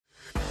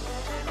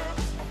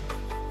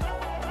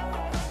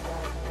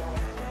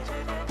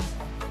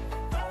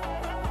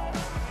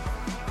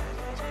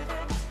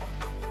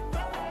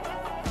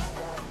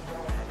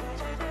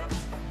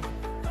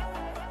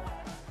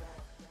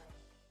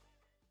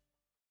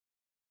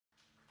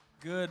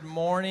Good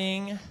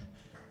morning.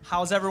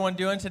 How's everyone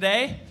doing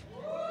today?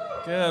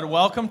 Good.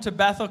 Welcome to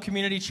Bethel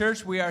Community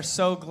Church. We are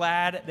so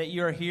glad that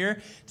you are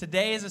here.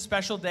 Today is a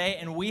special day,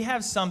 and we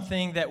have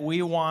something that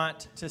we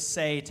want to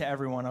say to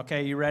everyone.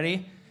 Okay, you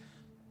ready?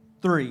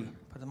 3.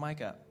 Put the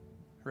mic up.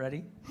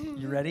 Ready?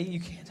 You ready?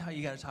 You can't talk.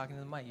 You got to talk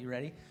into the mic. You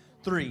ready?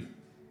 3,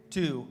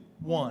 2,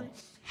 1.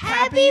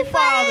 Happy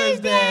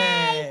Father's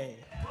Day!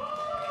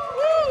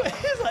 Woo!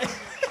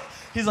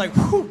 He's like,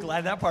 whew,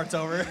 glad that part's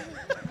over.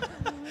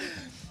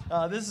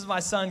 This is my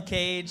son,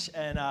 Cage,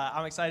 and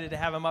I'm excited to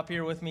have him up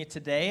here with me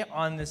today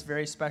on this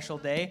very special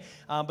day.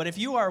 But if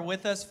you are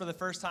with us for the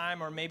first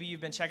time, or maybe you've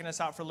been checking us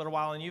out for a little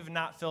while and you've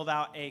not filled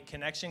out a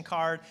connection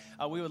card,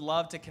 we would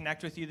love to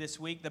connect with you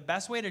this week. The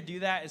best way to do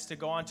that is to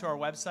go onto our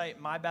website,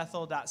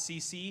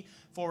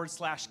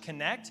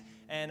 mybethel.cc/connect.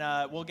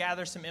 And we'll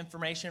gather some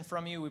information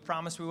from you. We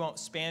promise we won't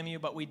spam you,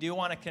 but we do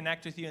want to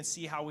connect with you and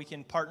see how we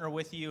can partner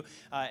with you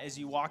as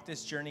you walk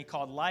this journey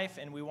called life,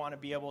 and we want to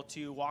be able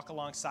to walk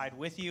alongside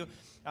with you.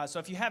 So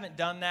if you haven't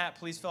done that,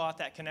 please fill out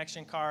that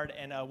connection card,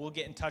 and we'll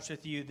get in touch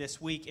with you this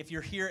week. If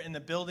you're here in the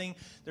building,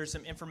 there's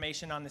some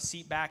information on the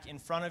seat back in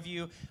front of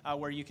you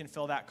where you can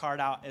fill that card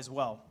out as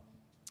well.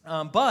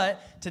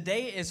 But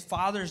today is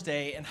Father's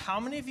Day, and how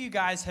many of you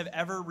guys have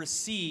ever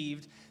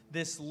received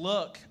this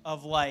look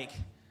of like,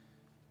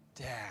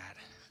 Dad,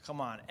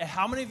 come on.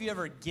 How many of you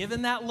ever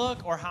given that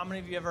look, or how many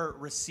of you ever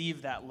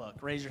received that look?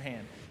 Raise your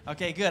hand.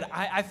 Okay, good.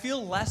 I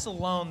feel less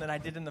alone than I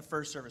did in the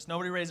first service.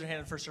 Nobody raised their hand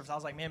in the first service. I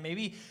was like, man,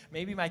 maybe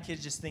my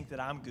kids just think that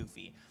I'm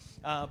goofy.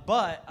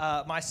 But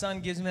my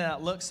son gives me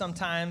that look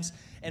sometimes,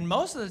 and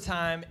most of the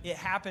time it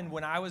happened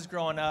when I was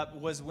growing up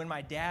was when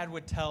my dad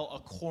would tell a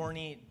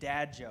corny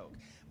dad joke.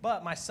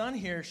 But my son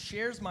here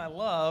shares my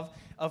love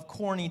of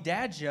corny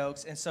dad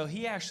jokes, and so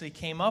he actually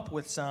came up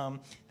with some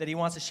that he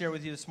wants to share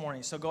with you this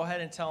morning. So go ahead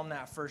and tell him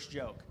that first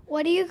joke.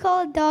 What do you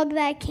call a dog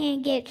that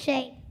can't get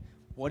shade?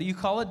 What do you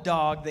call a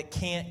dog that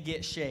can't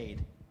get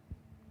shade?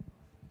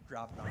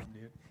 Drop it on him,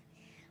 dude.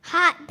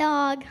 Hot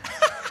dog.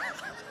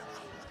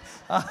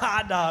 A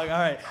hot dog. All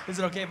right. Is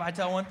it okay if I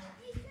tell one?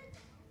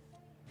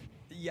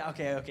 Yeah,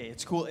 okay.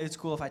 It's cool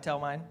if I tell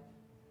mine?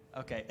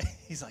 Okay.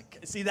 He's like,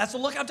 see, that's the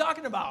look I'm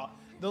talking about.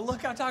 The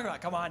look I'm talking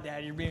about. Come on,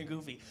 Dad, you're being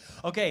goofy.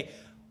 Okay,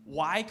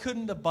 why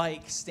couldn't the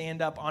bike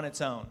stand up on its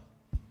own?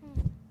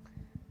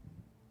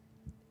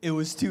 It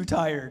was too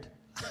tired.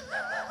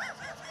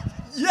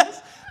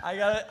 Yes, I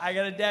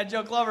got a dad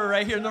joke lover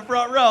right here in the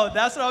front row.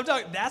 That's what I'm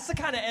talking. That's the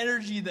kind of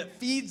energy that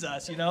feeds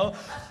us, you know.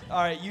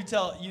 All right, you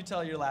tell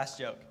your last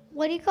joke.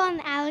 What do you call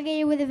an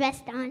alligator with a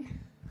vest on?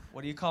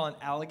 What do you call an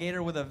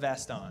alligator with a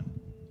vest on?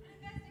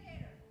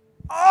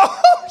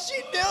 Oh, she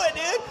knew it,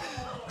 dude.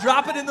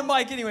 Drop it in the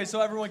mic anyway so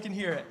everyone can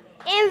hear it.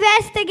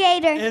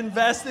 Investigator.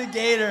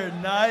 Investigator.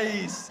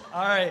 Nice.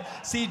 All right.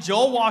 See,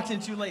 Joel walked in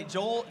too late.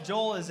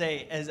 Joel is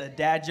a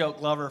dad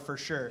joke lover for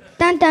sure.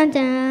 Dun, dun,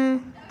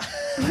 dun.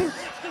 All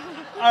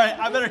right,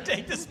 I better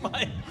take this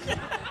mic.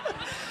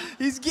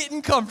 He's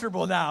getting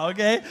comfortable now,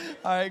 okay?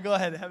 All right, go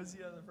ahead. Have a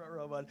seat on the front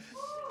row, bud.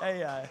 Hey,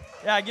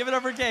 yeah, give it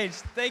up for Cage.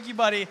 Thank you,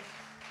 buddy.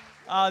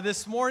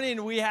 This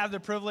morning, we have the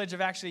privilege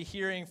of actually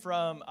hearing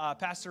from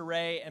Pastor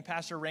Ray and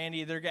Pastor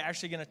Randy. They're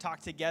actually going to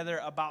talk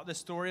together about the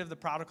story of the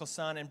prodigal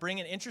son and bring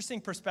an interesting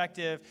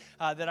perspective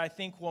that I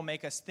think will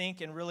make us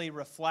think and really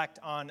reflect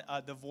on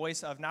the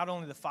voice of not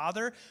only the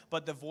Father,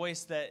 but the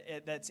voice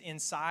that's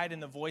inside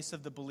and the voice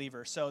of the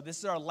believer. So this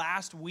is our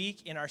last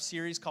week in our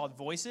series called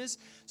Voices.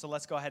 So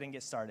let's go ahead and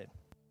get started.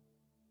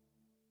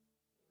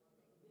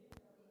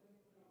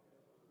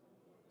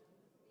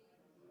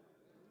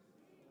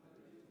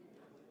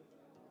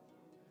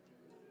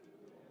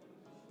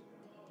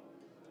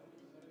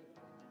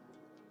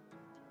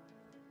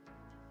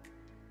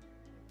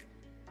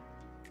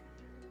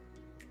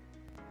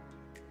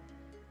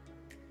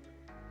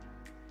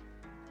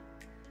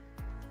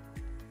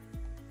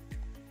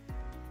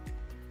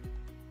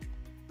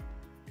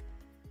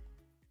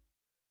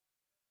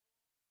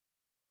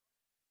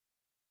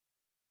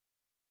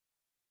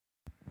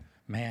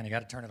 Man, you got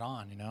to turn it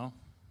on, you know.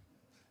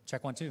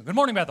 Check 1, 2. Good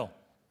morning, Bethel.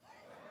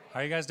 How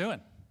are you guys doing?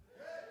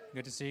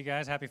 Good to see you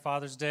guys. Happy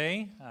Father's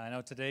Day. I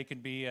know today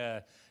could be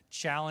a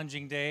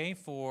challenging day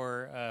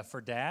for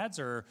dads,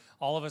 or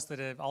all of us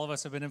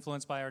have been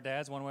influenced by our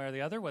dads one way or the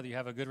other, whether you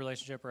have a good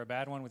relationship or a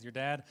bad one with your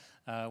dad.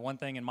 One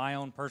thing in my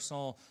own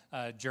personal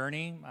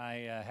journey,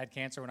 I had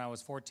cancer when I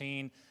was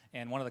 14.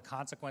 And one of the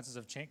consequences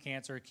of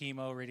cancer,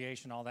 chemo,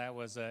 radiation, all that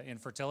was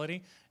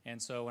infertility. And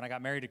so when I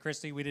got married to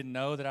Christy, we didn't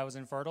know that I was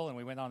infertile, and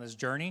we went on this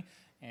journey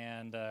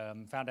and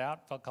found out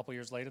a couple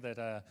years later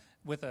that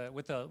with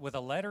a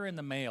letter in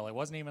the mail, it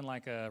wasn't even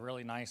like a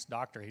really nice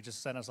doctor. He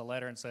just sent us a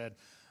letter and said,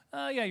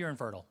 yeah, you're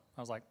infertile.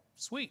 I was like,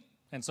 sweet.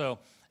 And so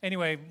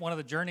anyway, one of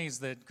the journeys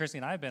that Christy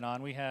and I have been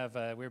on,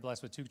 we're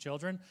blessed with 2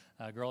 children,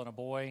 a girl and a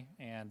boy.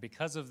 And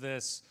because of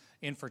this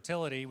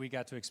infertility, we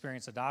got to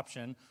experience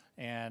adoption.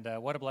 And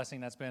what a blessing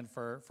that's been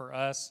for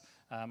us.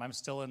 I'm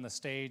still in the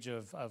stage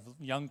of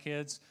young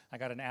kids. I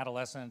got an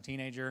adolescent and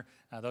teenager.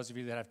 Those of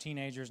you that have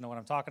teenagers know what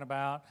I'm talking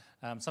about.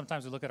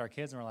 Sometimes we look at our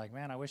kids and we're like,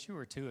 man, I wish you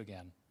were 2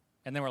 again.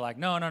 And then we're like,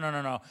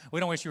 no. We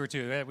don't wish you were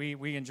too.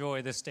 We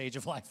enjoy this stage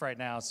of life right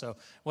now. So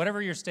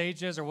whatever your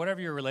stage is or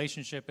whatever your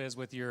relationship is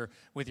with your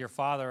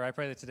Father, I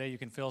pray that today you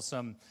can feel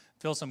some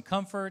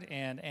comfort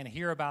and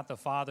hear about the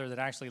Father that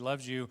actually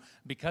loves you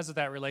because of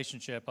that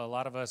relationship. A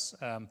lot of us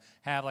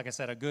have, like I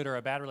said, a good or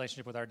a bad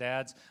relationship with our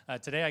dads.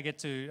 Today I get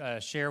to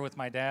share with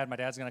my dad. My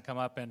dad's going to come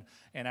up and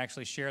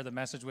actually share the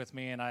message with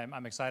me, and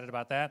I'm excited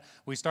about that.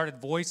 We started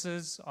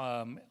Voices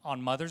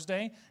on Mother's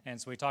Day,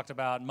 and so we talked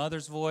about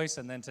Mother's Voice,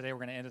 and then today we're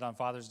going to end it on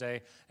Father's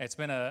Day. It's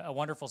been a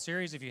wonderful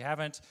series. If you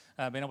haven't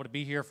been able to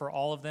be here for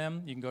all of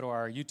them, you can go to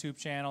our YouTube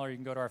channel or you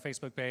can go to our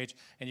Facebook page,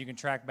 and you can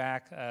track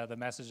back the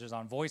messages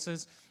on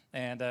Voices.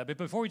 But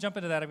before we jump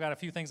into that, I've got a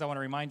few things I want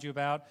to remind you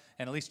about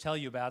and at least tell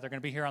you about. They're going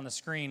to be here on the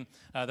screen.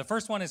 The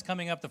first one is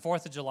coming up the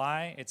 4th of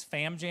July. It's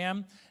Fam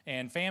Jam,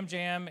 and Fam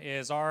Jam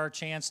is our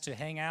chance to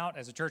hang out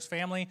as a church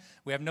family.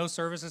 We have no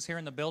services here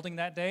in the building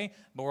that day,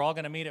 but we're all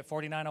going to meet at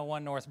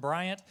 4901 North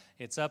Bryant.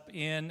 It's up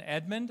in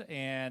Edmond,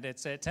 and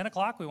it's at 10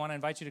 o'clock. We want to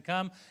invite you to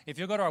come. If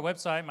you'll go to our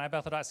website,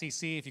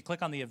 mybethel.cc, if you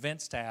click on the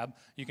events tab,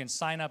 you can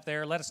sign up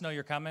there. Let us know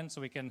you're coming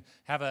so we can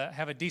have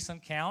a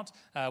decent count.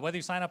 Whether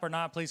you sign up or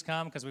not, please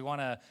come because we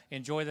want to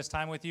enjoy this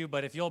time with you.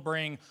 But if you'll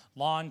bring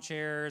lawn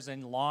chairs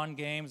and lawn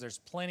games, there's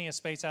plenty of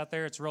space out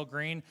there. It's real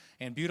green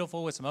and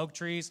beautiful with some oak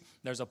trees.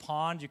 There's a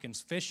pond you can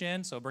fish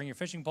in, so bring your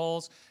fishing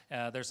poles.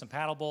 There's some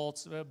paddle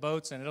boats,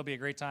 and it'll be a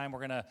great time. We're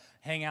going to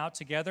hang out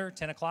together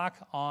 10 o'clock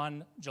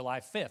on July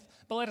 5th.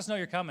 But let us know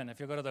you're coming. If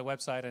you'll go to the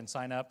website and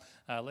sign up,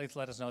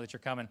 let us know that you're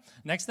coming.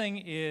 Next thing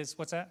is,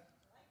 what's that?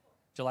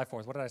 July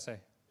 4th. What did I say?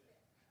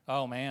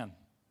 Oh, man.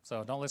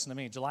 So don't listen to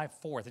me. July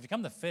 4th. If you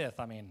come the 5th,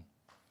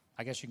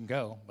 I guess you can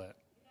go, but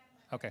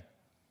okay.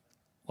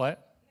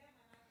 What?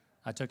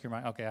 I took your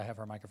mic. Okay, I have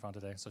her microphone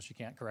today, so she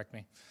can't correct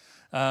me.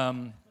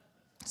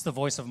 It's the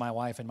voice of my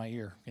wife in my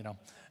ear, you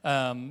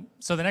know.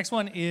 So the next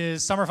one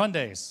is Summer Fun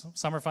Days.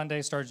 Summer Fun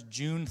Day starts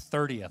June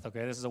 30th,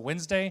 okay? This is a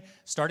Wednesday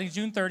starting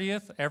June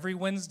 30th. Every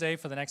Wednesday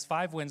for the next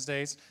 5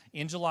 Wednesdays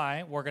in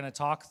July, we're going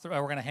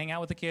to hang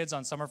out with the kids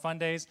on Summer Fun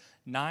Days,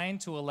 9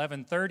 to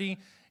 11:30.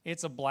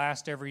 It's a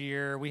blast every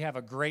year. We have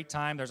a great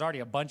time. There's already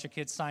a bunch of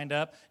kids signed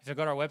up. If you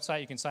go to our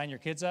website, you can sign your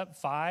kids up,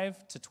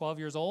 5 to 12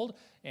 years old,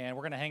 and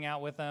we're going to hang out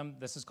with them.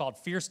 This is called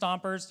Fear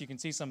Stompers. You can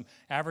see some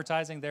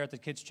advertising there at the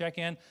kids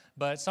check-in.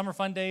 But Summer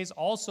Fun Days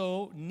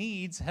also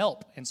needs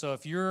help. And so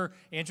if you're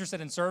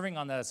interested in serving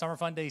on the Summer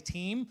Fun Day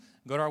team,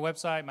 go to our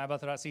website,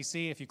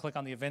 mybethel.cc. If you click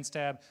on the events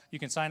tab, you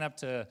can sign up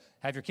to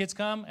have your kids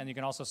come, and you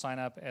can also sign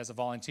up as a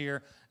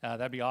volunteer.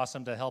 That'd be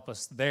awesome to help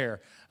us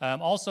there.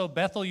 Also,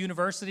 Bethel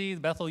University,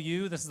 Bethel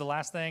U, this is the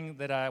last thing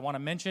that I want to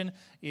mention,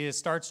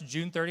 starts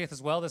June 30th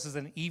as well. This is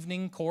an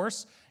evening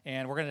course,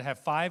 and we're going to have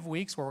 5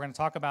 weeks where we're going to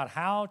talk about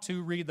how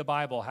to read the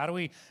Bible. How do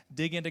we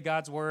dig into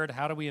God's Word?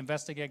 How do we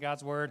investigate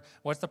God's Word?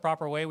 What's the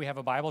proper way? We have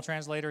a Bible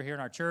translator here in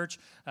our church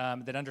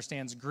that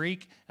understands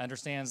Greek,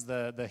 understands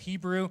the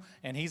Hebrew,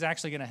 and he's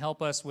actually going to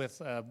help us with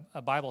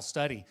a Bible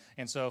study.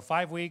 And so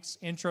 5 weeks,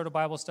 intro to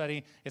Bible study.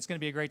 It's going to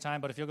be a great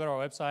time, but if you'll go to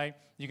our website,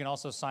 you can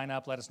also sign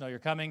up, let us know you're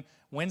coming.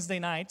 Wednesday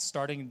nights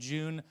starting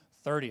June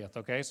 30th,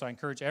 okay? So I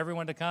encourage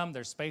everyone to come.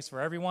 There's space for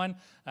everyone.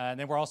 And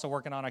then we're also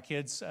working on our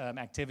kids'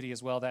 activity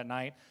as well that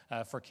night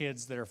for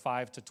kids that are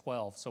 5 to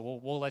 12. So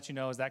we'll let you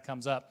know as that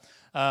comes up.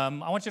 I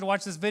want you to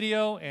watch this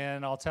video,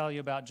 and I'll tell you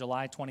about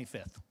July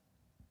 25th.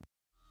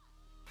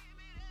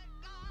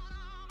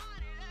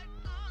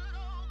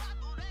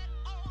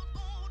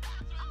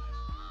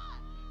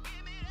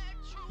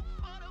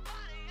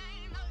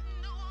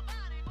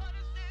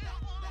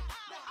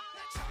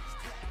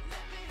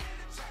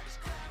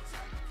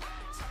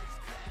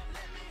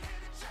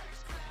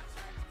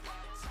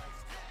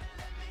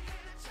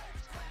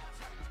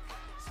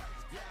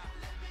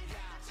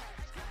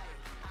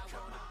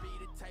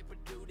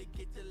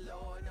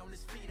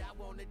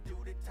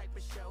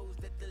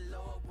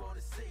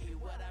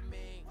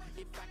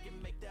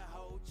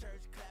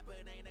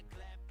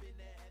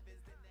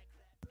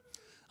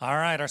 All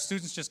right, our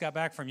students just got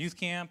back from youth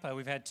camp.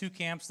 We've had 2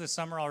 camps this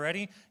summer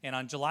already, and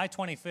on July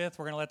 25th,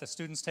 we're going to let the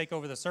students take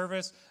over the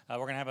service. We're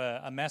going to have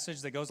a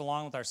message that goes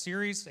along with our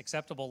series,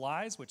 Acceptable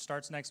Lies, which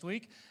starts next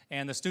week,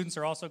 and the students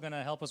are also going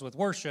to help us with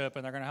worship,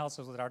 and they're going to help us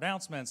with our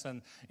announcements,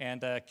 and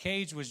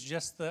Cage was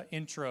just the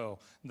intro.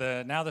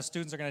 Now the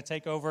students are going to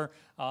take over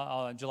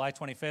on July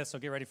 25th, so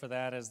get ready for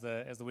that as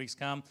the weeks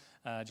come.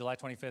 July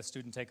 25th,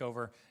 student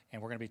takeover,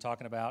 and we're going to be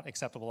talking about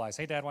acceptable lies.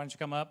 Hey, Dad, why don't you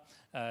come up?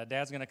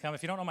 Dad's going to come.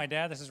 If you don't know my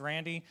dad, this is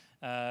Randy.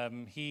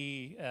 I've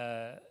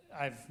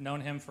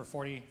known him for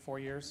 44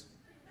 years.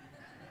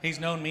 He's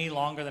known me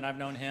longer than I've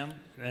known him.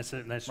 That's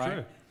right?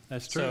 true.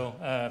 That's true.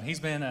 So he's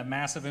been a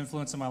massive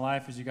influence in my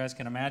life, as you guys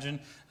can imagine.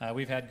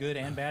 We've had good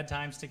and bad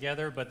times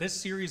together, but this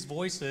series,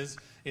 Voices,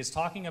 is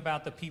talking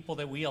about the people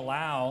that we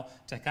allow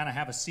to kind of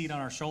have a seat on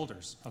our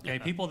shoulders, okay?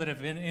 Yeah. People that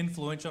have been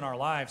influential in our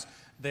lives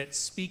that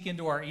speak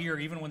into our ear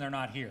even when they're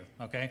not here,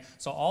 okay?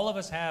 So all of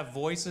us have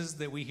voices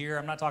that we hear.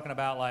 I'm not talking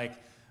about like,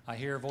 I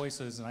hear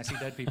voices and I see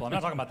dead people. I'm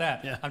not talking about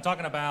that. Yeah. I'm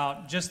talking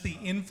about just the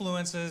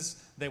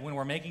influences that when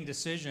we're making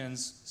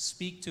decisions,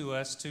 speak to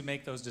us to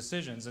make those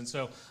decisions. And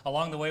so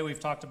along the way, we've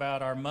talked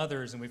about our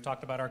mothers, and we've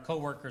talked about our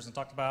coworkers, and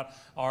talked about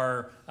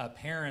our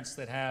parents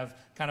that have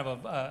kind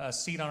of a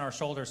seat on our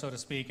shoulder, so to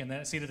speak, and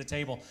then a seat at the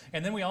table.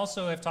 And then we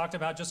also have talked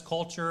about just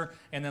culture.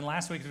 And then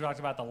last week we talked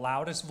about the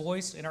loudest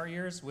voice in our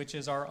ears, which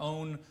is our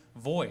own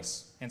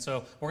voice. And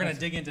so we're going to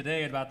dig in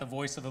today about the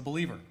voice of a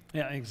believer.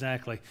 Yeah,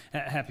 exactly.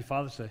 Happy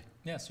Father's Day.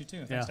 Yes, you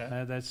too. Thanks, Yeah,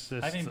 Dad. that's I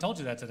haven't even told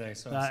you that today,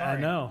 so I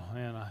sorry. know,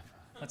 and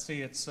Let's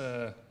see, it's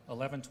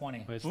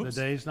 11:20. the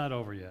day's not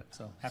over yet.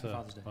 So, happy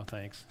Father's Day. Well,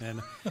 thanks.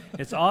 And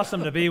it's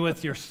awesome to be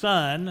with your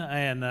son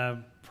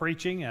and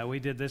preaching. We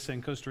did this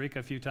in Costa Rica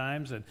a few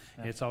times, and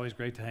it's always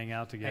great to hang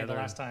out together. Hey, the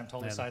last time,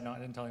 totally and- side note, I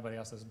didn't tell anybody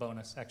else, this is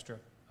bonus, extra.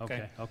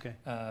 Okay.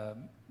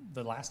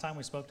 The last time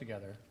we spoke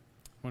together,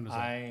 When was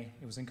that?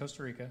 it was in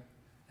Costa Rica,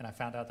 and I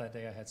found out that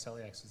day I had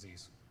celiac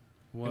disease.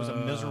 It was a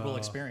miserable Whoa.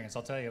 experience.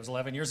 I'll tell you, it was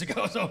 11 years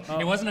ago, so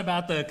it wasn't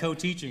about the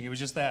co-teaching. It was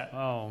just that.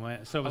 Oh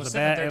man, so it I was a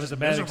sitting bad. there It was just a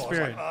bad miserable. I was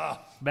like, experience.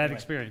 "Ah." Bad Anyway,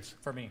 experience.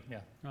 for me, yeah.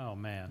 Oh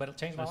man. But it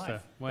changed my That's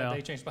life. well, That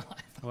day changed my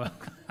life. well,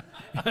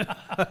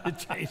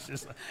 it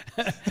changes.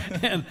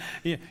 And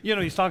you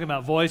know, he's talking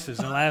about voices,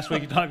 and last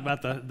week he talked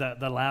about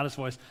the loudest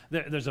voice.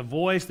 There's a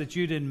voice that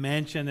you didn't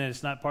mention, and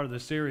it's not part of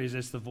the series.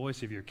 It's the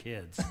voice of your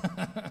kids.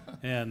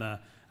 And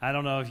I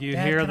don't know if you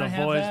Dad, hear can the I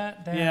have voice.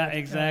 that? Dad, Yeah,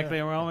 exactly.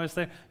 And we're almost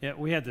there. Yeah,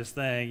 we had this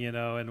thing, you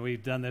know, and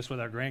we've done this with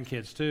our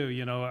grandkids too.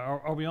 You know,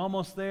 are we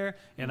almost there?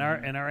 And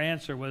our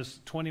answer was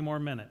 20 more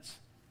minutes.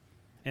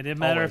 It didn't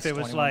matter Always if it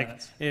was 20 more like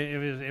minutes.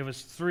 it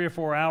was 3 or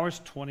 4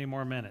 hours, 20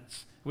 more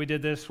minutes. We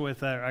did this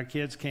with our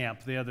kids'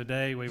 camp the other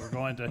day. We were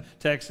going to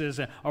Texas.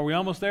 And are we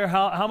almost there?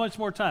 How much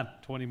more time?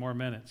 20 more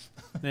minutes.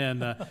 And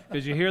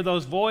because you hear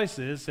those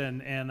voices,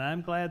 and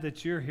I'm glad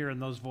that you're hearing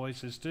those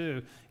voices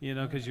too, you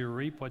know, because you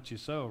reap what you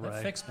sow,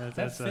 right?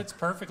 That fits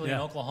perfectly in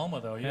yeah.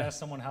 Oklahoma, though. You Yeah. ask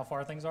someone how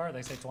far things are,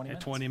 they say 20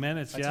 minutes. 20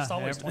 minutes, That's yeah. just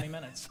always Every- 20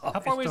 minutes. always How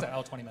far away is 20 that?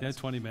 Oh, 20 Yeah, minutes.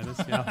 20 minutes.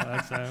 Yeah,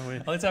 that's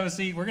Well, let's have a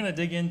seat. We're going to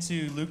dig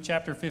into Luke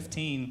chapter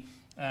 15.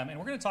 And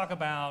we're going to talk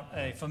about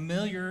a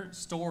familiar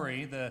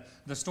story, the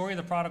story of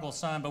the prodigal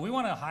son, but we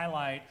want to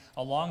highlight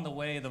along the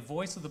way the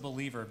voice of the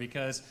believer,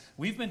 because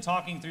we've been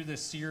talking through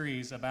this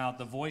series about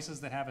the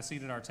voices that have a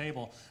seat at our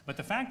table. But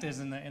the fact is,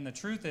 and the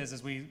truth is,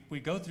 as we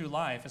go through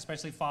life,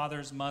 especially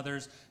fathers,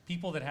 mothers,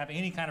 people that have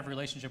any kind of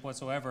relationship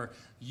whatsoever,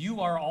 you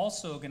are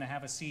also going to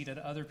have a seat at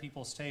other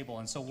people's table.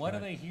 And so what are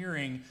they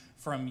hearing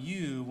from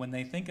you when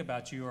they think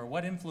about you, or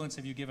what influence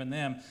have you given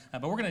them?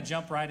 But we're going to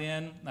jump right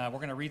in. We're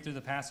going to read through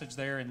the passage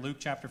there in Luke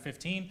chapter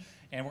 15,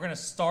 and we're going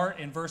to start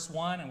in verse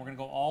 1, and we're going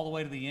to go all the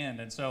way to the end.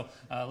 And so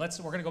we're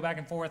going to go back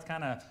and forth,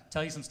 kind of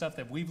tell you some stuff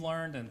that we've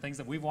learned and things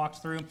that we've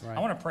walked through. Right. I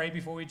want to pray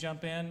before we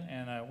jump in,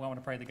 and I want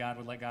to pray that God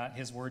would let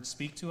His word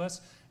speak to us,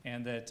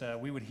 and that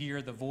we would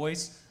hear the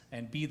voice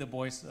and be the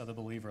voice of the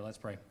believer. Let's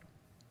pray.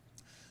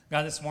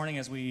 God, this morning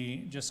as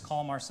we just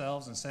calm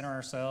ourselves and center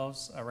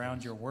ourselves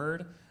around your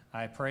word,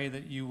 I pray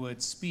that you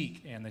would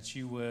speak and that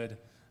you would,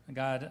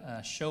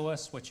 God, show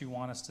us what you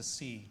want us to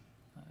see.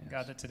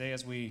 God, that today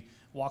as we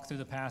walk through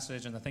the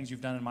passage and the things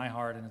you've done in my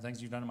heart and the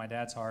things you've done in my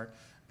dad's heart,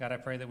 God, I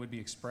pray that would be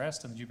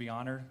expressed and that you be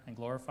honored and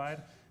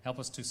glorified. Help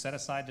us to set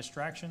aside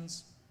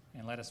distractions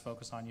and let us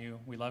focus on you.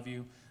 We love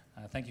you.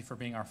 Thank you for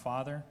being our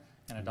Father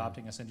and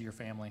adopting us into your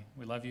family.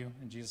 We love you.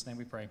 In Jesus' name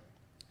we pray.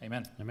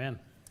 Amen. Amen.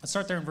 Let's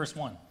start there in verse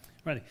 1.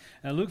 Ready.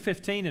 Luke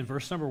 15 and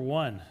verse number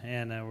 1,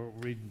 and we'll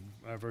read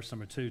verse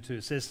number 2 too.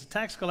 It says,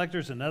 tax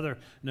collectors and other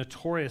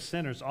notorious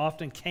sinners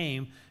often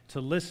came to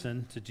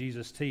listen to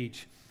Jesus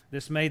teach.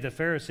 This made the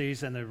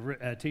Pharisees and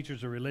the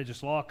teachers of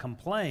religious law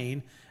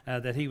complain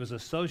that he was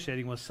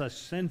associating with such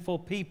sinful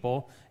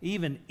people,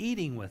 even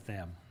eating with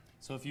them.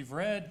 So if you've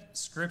read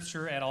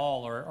Scripture at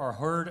all or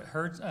heard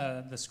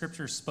the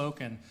Scripture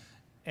spoken,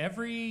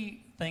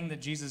 everything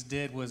that Jesus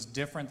did was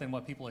different than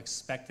what people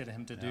expected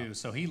him to do.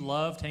 So he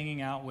loved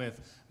hanging out with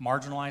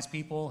marginalized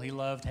people. He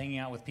loved hanging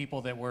out with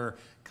people that were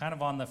kind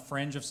of on the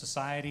fringe of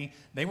society.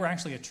 They were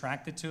actually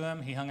attracted to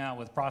him. He hung out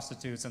with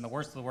prostitutes and the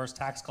worst of the worst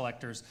tax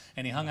collectors,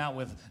 and he hung out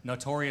with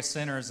notorious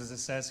sinners, as it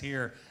says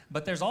here.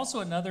 But there's also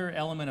another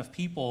element of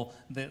people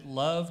that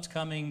loved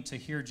coming to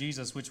hear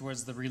Jesus, which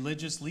was the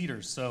religious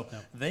leaders. So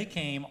they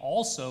came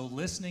also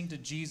listening to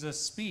Jesus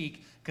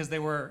speak because they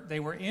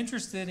were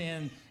interested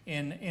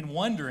in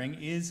wondering,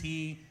 is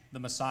he the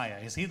Messiah?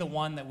 Is he the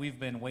one that we've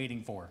been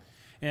waiting for?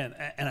 And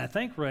I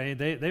think, Ray,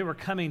 they were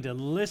coming to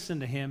listen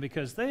to him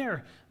because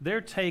their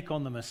take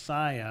on the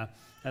Messiah,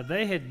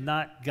 they had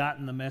not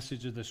gotten the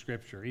message of the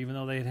Scripture. Even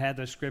though they had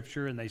the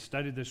Scripture and they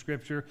studied the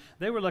Scripture,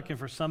 they were looking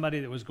for somebody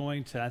that was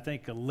going to, I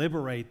think,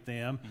 liberate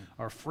them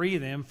or free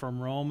them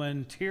from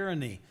Roman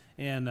tyranny.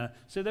 And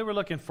so they were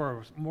looking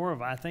for more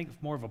of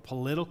a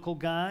political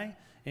guy.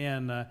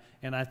 And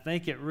I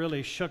think it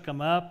really shook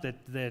them up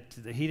that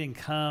he didn't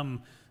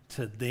come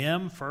to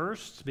them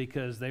first,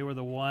 because they were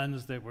the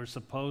ones that were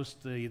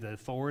supposed to be the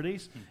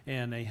authorities,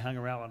 and they hung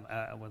around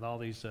with all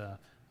these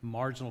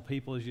marginal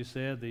people, as you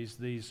said,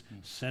 these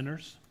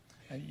sinners.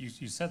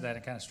 You said that,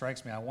 it kind of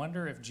strikes me. I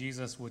wonder if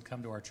Jesus would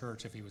come to our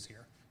church if he was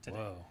here today.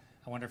 Whoa.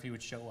 I wonder if he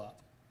would show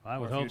up. I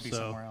Or would if you'd hope be so.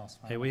 somewhere else.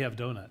 I Hey, don't we have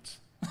donuts.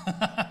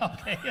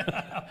 okay.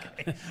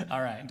 Okay.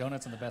 All right.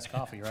 Donuts and the best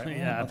coffee, right?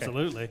 Yeah, Okay.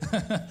 absolutely.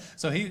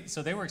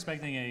 So they were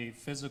expecting a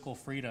physical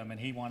freedom, and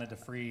he wanted to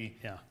free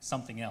Yeah.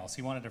 something else.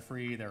 He wanted to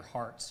free their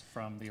hearts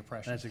from the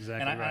oppression. That's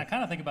exactly and I right.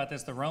 kind of think about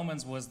this. The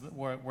Romans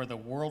were the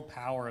world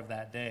power of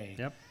that day.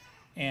 Yep.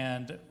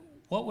 And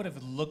what would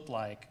have looked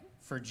like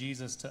for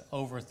Jesus to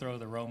overthrow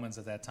the Romans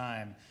at that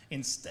time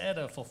instead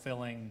of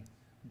fulfilling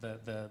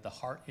the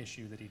heart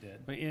issue that he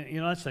did? But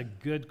that's a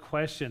good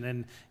question,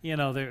 and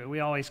we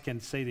always can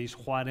say these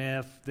 "what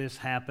if this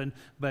happened,"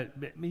 but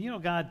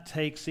God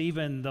takes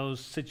even those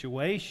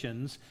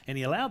situations, and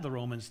He allowed the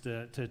Romans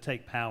to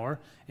take power,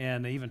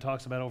 and He even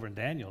talks about over in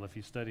Daniel if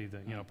you study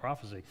the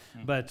prophecy.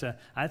 But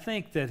I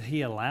think that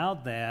He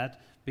allowed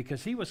that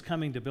because He was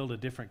coming to build a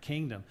different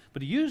kingdom.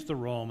 But He used the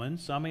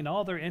Romans,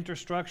 all their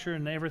infrastructure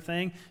and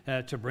everything,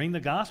 to bring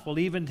the gospel,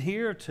 even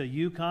here to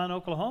Yukon,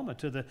 Oklahoma,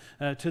 to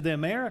the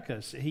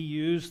Americas. He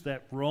used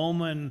that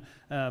Roman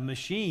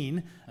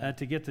machine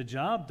to get the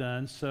job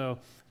done.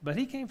 But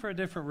He came for a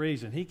different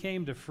reason. He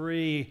came to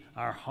free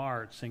our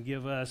hearts and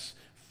give us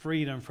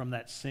freedom from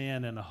that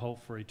sin and a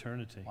hope for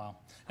eternity. Wow.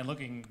 And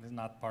looking,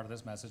 not part of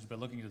this message, but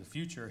looking to the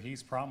future,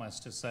 He's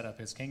promised to set up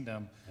His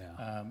kingdom,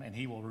 and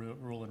He will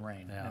rule and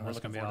reign. Yeah, and we're that's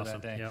looking gonna be forward to that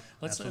awesome. day. Yep,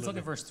 Let's look absolutely.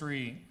 at verse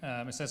 3.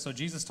 It says, so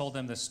Jesus told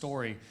them this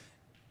story.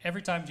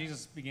 Every time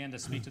Jesus began to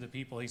speak to the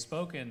people, He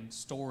spoke in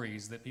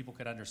stories that people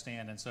could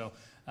understand. And so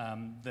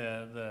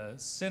the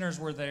sinners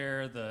were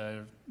there,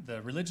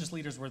 the religious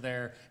leaders were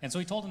there. And so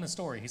He told them the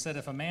story. He said,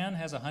 if a man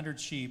has 100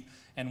 sheep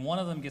and one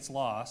of them gets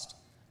lost,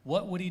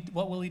 what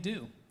will he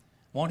do?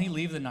 Won't he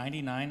leave the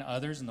 99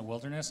 others in the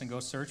wilderness and go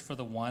search for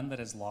the one that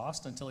is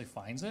lost until he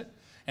finds it?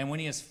 And when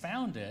he has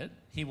found it,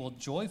 he will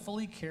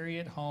joyfully carry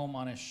it home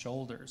on his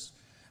shoulders.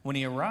 When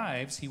he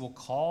arrives, he will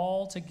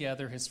call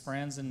together his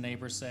friends and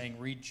neighbors, saying,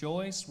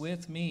 rejoice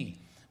with me,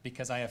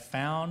 because I have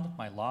found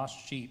my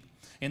lost sheep.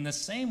 In the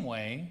same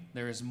way,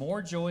 there is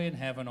more joy in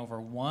heaven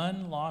over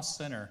one lost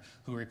sinner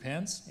who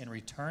repents and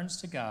returns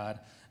to God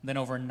than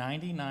over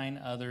 99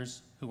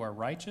 others who are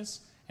righteous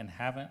and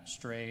haven't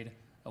strayed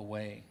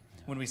away.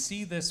 When we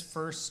see this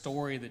first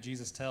story that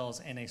Jesus tells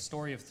in a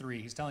story of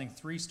three, He's telling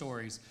three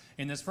stories.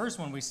 In this first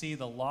one, we see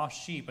the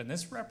lost sheep, and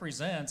this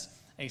represents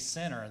a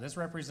sinner. This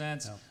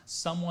represents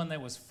someone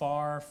that was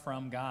far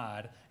from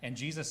God. And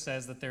Jesus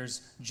says that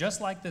there's,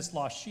 just like this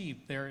lost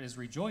sheep, there is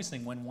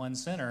rejoicing when one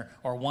sinner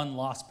or one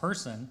lost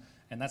person,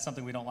 and that's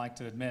something we don't like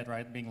to admit,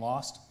 right? Being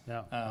lost.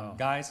 Yeah.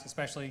 Guys,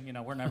 especially,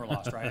 we're never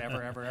lost, right? Ever.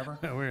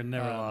 We're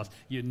never lost.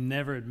 You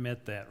never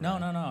admit that. No.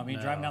 Right? I mean,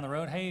 driving down the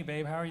road, hey,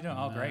 babe, how are you doing?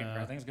 Oh, great.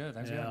 Everything's good.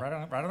 Thanks. Good.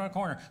 Right on the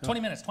corner. 20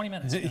 minutes.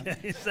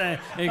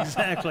 Yeah,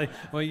 exactly.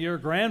 Well, your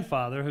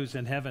grandfather, who's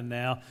in heaven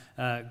now,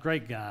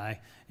 great guy,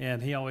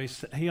 and he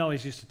always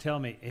used to tell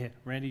me, hey,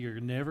 Randy, you're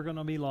never going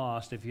to be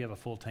lost if you have a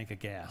full tank of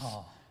gas.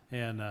 Oh.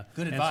 And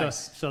Good and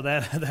advice. So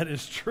that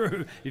is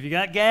true. If you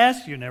got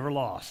gas, you're never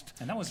lost.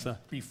 And that was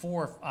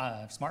before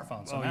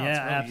smartphones. So Oh now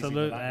yeah, it's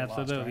really easy to not get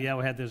absolutely. lost, right? Yeah,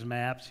 we had those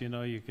maps.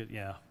 You could.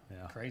 Yeah.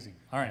 Crazy.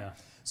 All right. Yeah.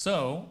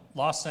 So,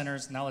 lost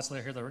sinners. Now let's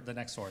hear the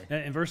next story.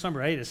 In verse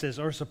number 8, it says,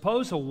 or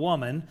suppose a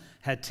woman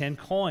had 10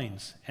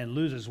 coins and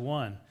loses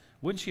one.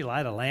 Wouldn't she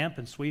light a lamp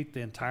and sweep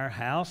the entire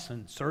house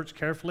and search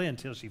carefully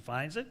until she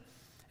finds it?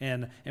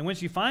 And when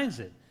she finds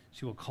it,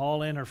 she will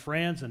call in her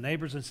friends and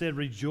neighbors and said,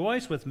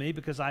 rejoice with me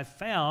because I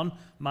found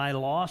my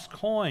lost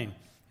coin.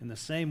 In the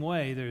same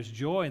way, there's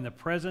joy in the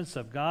presence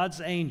of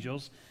God's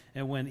angels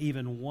and when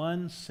even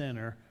one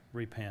sinner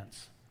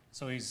repents.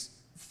 So he's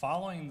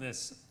following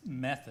this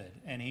method,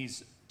 and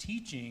he's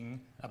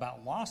teaching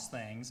about lost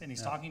things, and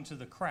he's talking to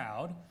the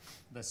crowd,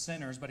 the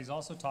sinners, but he's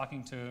also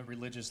talking to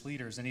religious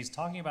leaders, and he's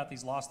talking about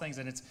these lost things.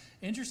 And it's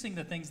interesting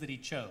the things that he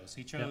chose.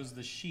 He chose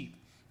the sheep.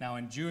 Now,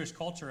 in Jewish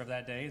culture of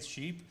that day,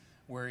 sheep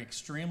were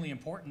extremely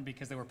important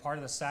because they were part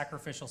of the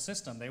sacrificial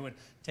system. They would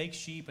take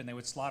sheep and they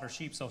would slaughter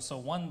sheep. So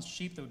one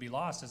sheep that would be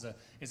lost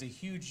is a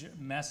huge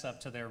mess up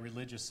to their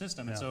religious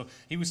system. And so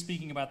he was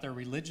speaking about their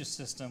religious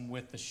system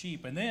with the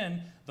sheep. And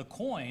then the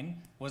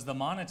coin was the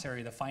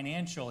monetary, the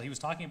financial. He was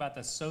talking about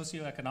the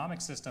socioeconomic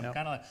system,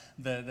 kind of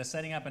the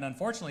setting up. And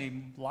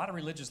unfortunately, a lot of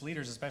religious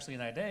leaders, especially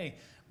in that day,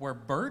 were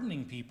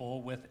burdening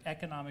people with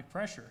economic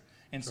pressure.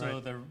 And so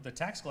the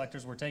tax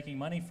collectors were taking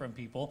money from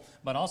people,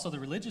 but also the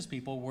religious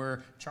people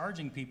were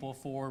charging people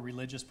for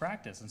religious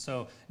practice. And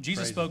so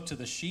Jesus spoke to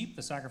the sheep,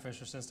 the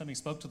sacrificial system. He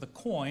spoke to the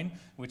coin,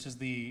 which is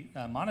the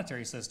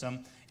monetary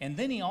system. And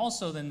then he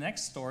also, the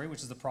next story,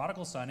 which is the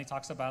prodigal son, he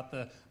talks about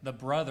the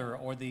brother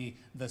or the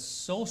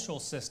social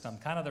system,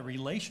 kind of the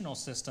relational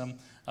system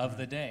of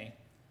the day.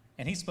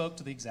 And he spoke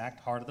to the exact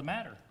heart of the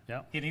matter.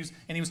 Yeah. And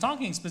he was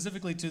talking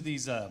specifically to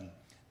these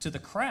to the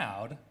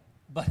crowd,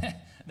 but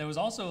there was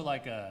also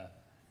like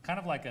kind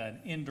of like an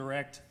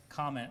indirect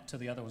comment to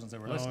the other ones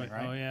that were listening,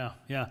 right? Oh,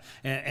 yeah.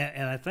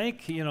 And I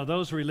think,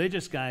 those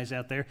religious guys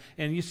out there,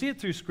 and you see it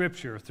through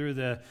Scripture, through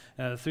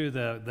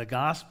the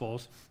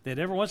Gospels, that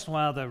every once in a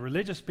while the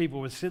religious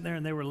people would sit there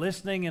and they were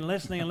listening, and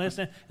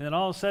then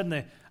all of a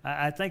sudden,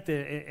 I think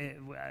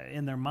that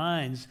in their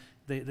minds,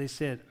 they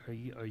said,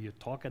 are you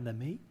talking to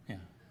me? Yeah.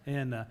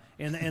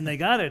 And they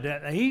got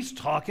it. He's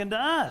talking to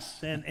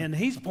us, and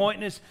he's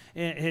pointing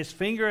his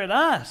finger at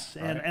us.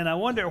 Right. And I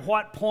wonder at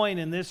what point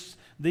in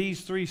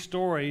these three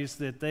stories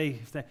that they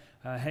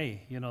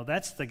hey,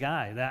 that's the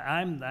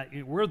guy.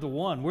 We're the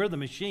one. We're the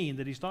machine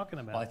that he's talking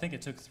about. Well, I think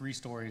it took 3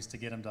 stories to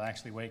get him to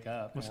actually wake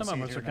up. Well, and some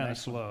we'll of see us it are here in the kind of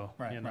next one. slow.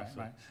 Right, so.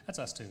 right. That's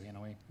us too.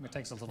 It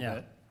takes a little Yeah.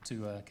 bit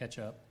to catch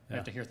up. We Yeah.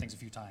 have to hear things a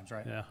few times,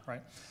 right? Yeah.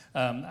 Right.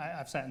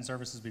 I've sat in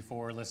services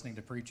before listening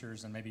to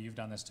preachers, and maybe you've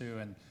done this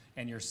too,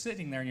 and you're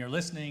sitting there and you're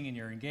listening and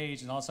you're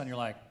engaged, and all of a sudden you're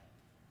like,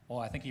 well,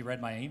 I think he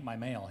read my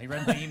mail. He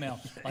read my email.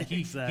 Like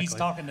he's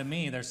talking to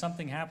me. There's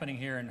something happening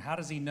here, and how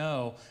does he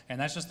know?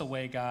 And that's just the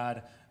way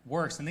God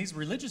works. And these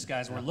religious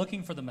guys were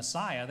looking for the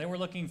Messiah. They were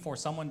looking for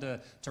someone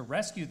to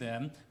rescue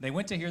them. They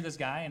went to hear this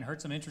guy and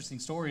heard some interesting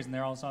stories, and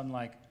they're all of a sudden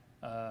like,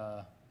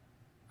 are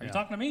you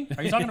talking to me?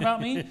 Are you talking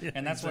about me?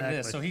 And that's what it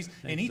is. So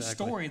in each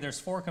story, there's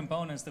 4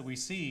 components that we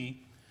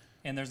see,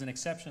 and there's an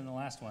exception in the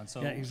last one.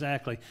 So yeah,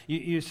 exactly.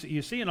 You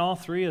see in all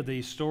 3 of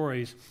these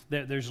stories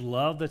that there's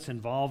love that's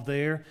involved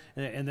there,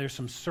 and there's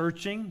some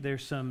searching.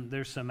 There's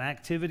some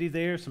activity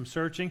there, some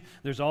searching.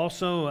 There's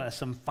also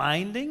some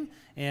finding,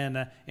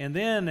 and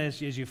then as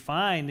you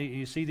find,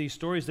 you see these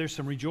stories. There's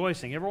some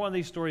rejoicing. Every one of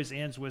these stories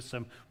ends with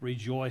some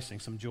rejoicing,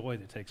 some joy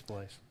that takes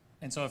place.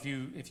 And so if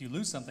you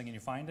lose something and you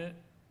find it,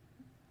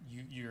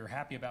 you're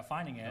happy about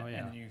finding it, and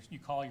then you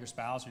call your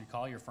spouse or you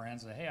call your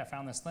friends and say, hey, I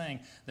found this thing.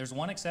 There's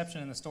one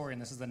exception in the story,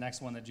 and this is the next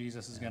one that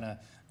Jesus is gonna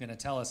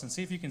tell us. And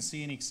see if you can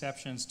see any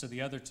exceptions to the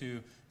other 2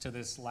 to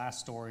this last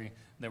story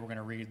that we're going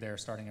to read there,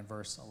 starting in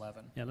verse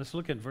 11. Yeah, let's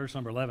look at verse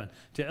number 11.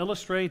 To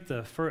illustrate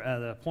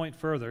the point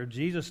further,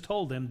 Jesus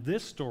told them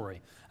this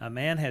story. A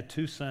man had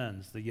 2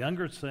 sons. The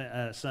younger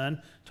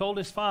son told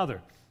his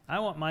father, I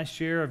want my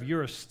share of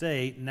your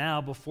estate now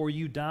before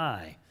you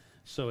die.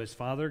 So his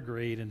father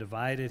agreed and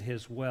divided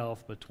his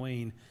wealth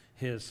between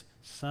his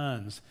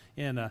sons.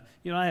 And, I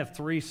have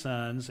 3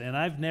 sons, and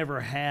I've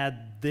never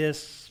had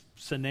this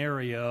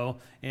scenario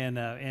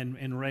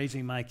in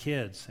raising my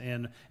kids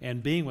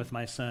and being with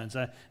my sons.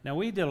 Now,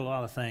 we did a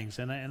lot of things,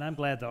 and I'm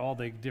glad that all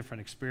the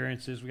different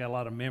experiences, we got a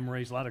lot of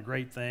memories, a lot of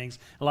great things,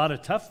 a lot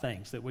of tough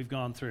things that we've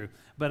gone through.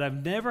 But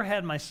I've never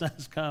had my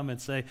sons come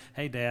and say,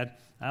 hey, Dad,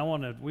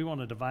 we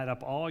want to divide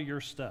up all your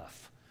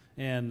stuff.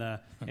 And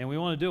we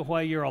want to do it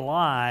while you're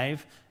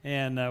alive,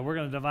 and we're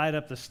going to divide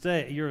up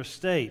your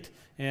estate.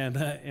 And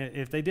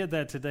if they did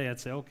that today, I'd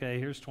say, okay,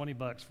 here's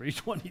 $20 for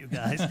each one of you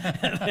guys.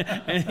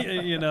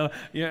 And,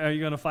 are you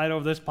going to fight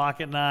over this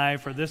pocket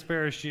knife or this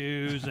pair of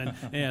shoes?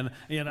 And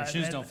The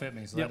shoes don't fit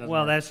me, so yeah, that doesn't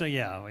well, work.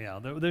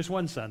 that's There's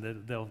one son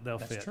that they'll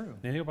fit. That's true.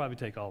 And he'll probably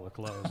take all the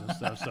clothes and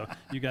stuff. So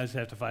you guys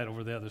have to fight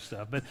over the other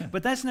stuff.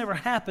 But that's never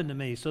happened to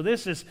me. So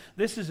this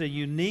is a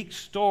unique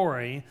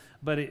story,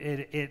 but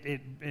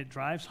it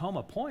drives home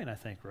a point, I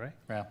think, right?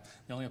 Yeah.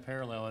 The only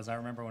parallel is I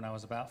remember when I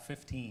was about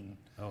 15,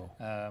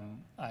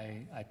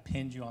 I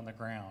pinned you on the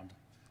ground,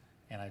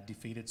 and I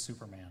defeated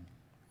Superman.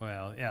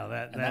 Well, yeah,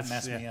 that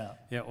messed me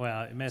up. Yeah,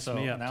 well, it messed So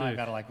me up now too. I've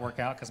got to work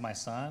out because my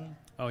son.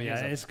 Oh he yeah,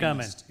 is a it's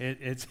coming.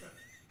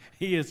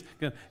 beast.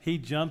 He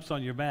jumps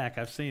on your back.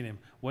 I've seen him.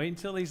 Wait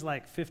until he's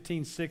like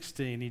 15,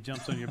 16. He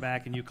jumps on your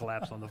back and you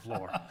collapse on the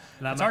floor.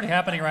 And It's already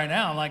happening right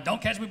now. I'm like,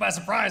 don't catch me by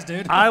surprise,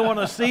 dude. I want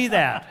to see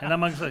that. And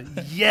I'm going to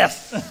say,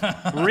 yes,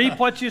 reap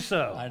what you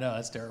sow. I know,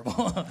 that's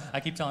terrible.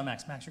 I keep telling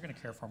Max, you're going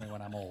to care for me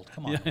when I'm old.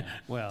 Come on. Man.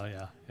 Well,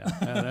 yeah.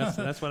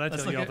 That's what I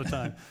tell you all the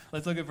time.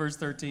 Let's look at verse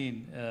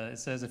 13. It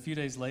says, a few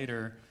days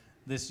later,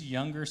 this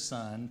younger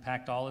son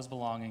packed all his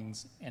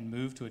belongings and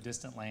moved to a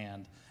distant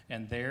land,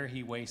 and there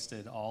he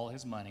wasted all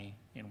his money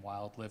in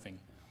wild living.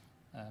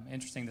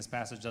 Interesting, this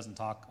passage doesn't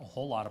talk a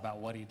whole lot about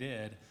what he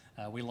did.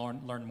 We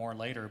learn more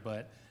later,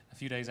 but a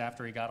few days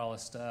after he got all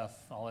his stuff,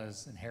 all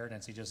his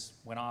inheritance, he just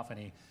went off and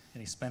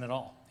he spent it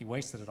all. He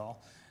wasted it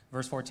all.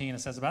 Verse 14,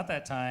 it says, about the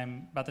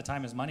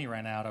time his money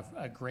ran out,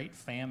 a great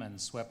famine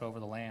swept over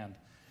the land,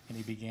 and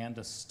he began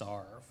to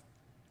starve.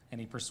 And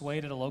he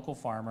persuaded a local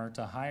farmer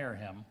to hire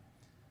him,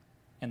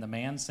 and the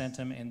man sent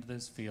him into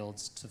his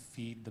fields to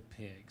feed the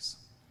pigs.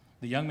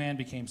 The young man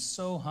became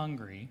so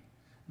hungry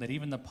that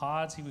even the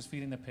pods he was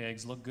feeding the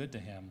pigs looked good to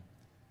him,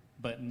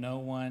 but no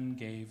one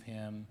gave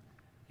him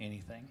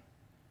anything.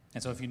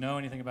 And so if you know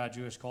anything about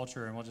Jewish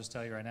culture, and we'll just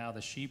tell you right now,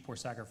 the sheep were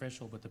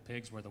sacrificial, but the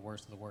pigs were the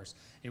worst of the worst.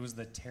 It was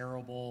the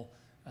terrible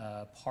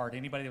part.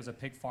 Anybody that was a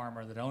pig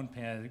farmer that owned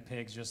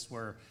pigs just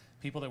were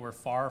people that were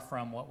far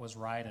from what was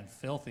right and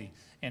filthy.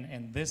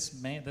 And this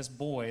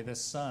boy,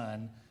 this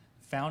son,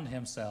 found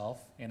himself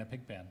in a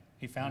pig pen.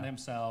 He found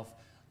himself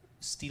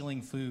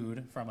stealing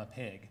food from a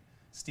pig,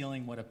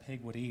 stealing what a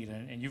pig would eat.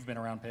 And you've been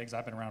around pigs.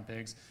 I've been around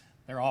pigs.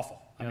 They're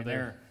awful. I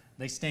mean,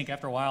 they stink.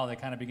 After a while, they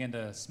kind of begin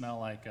to smell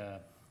like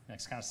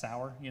it's kind of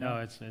sour,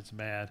 No, it's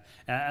bad.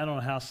 I don't know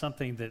how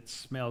something that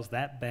smells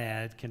that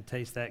bad can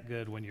taste that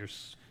good when you're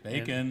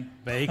bacon.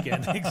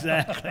 Bacon,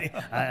 exactly.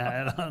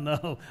 I don't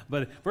know.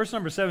 But verse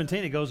number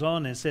 17, it goes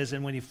on and it says,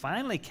 and when he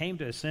finally came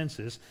to his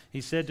senses, he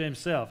said to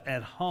himself,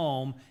 at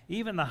home,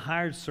 even the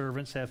hired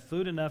servants have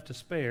food enough to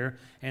spare,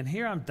 and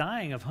here I'm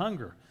dying of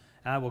hunger.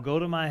 I will go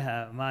to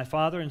my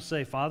father and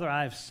say, Father,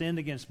 I have sinned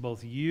against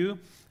both you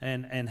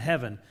and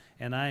heaven,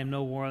 and I am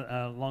no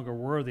longer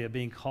worthy of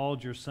being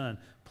called your son.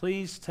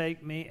 Please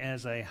take me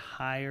as a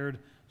hired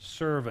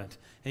servant.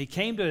 He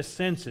came to his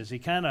senses. He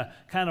kind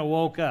of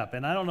woke up,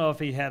 and I don't know if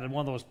he had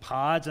one of those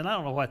pods, and I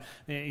don't know what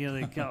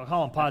they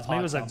call them pods. Maybe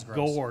it was a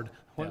gourd.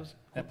 What was it?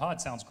 That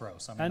pod sounds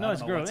gross. I know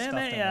it's gross. What's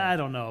stuffed in there. I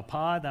don't know. A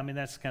pod, I mean,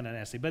 that's kind of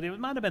nasty. But it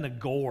might have been a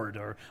gourd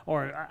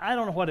or I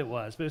don't know what it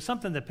was, but it was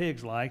something that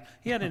pigs like.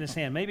 He had it in his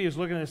hand. Maybe he was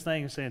looking at this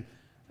thing and saying,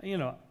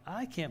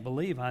 I can't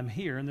believe I'm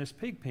here in this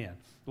pig pen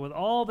with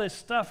all this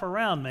stuff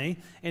around me.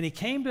 And he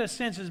came to his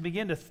senses and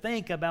began to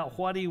think about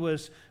what he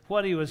was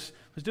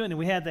doing. And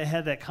we had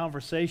that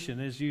conversation,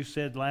 as you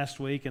said last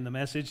week in the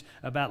message,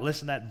 about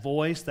listen to that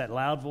voice, that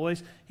loud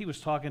voice. He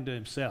was talking to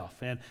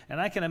himself. And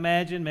I can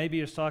imagine maybe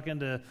he was talking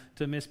to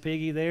Miss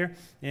Piggy there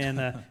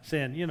and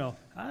saying,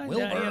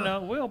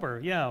 Wilbur.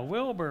 Wilbur,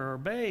 Wilbur or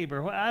Babe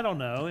or I don't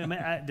know. I mean,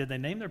 did they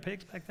name their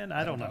pigs back then?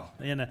 I don't know.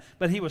 And,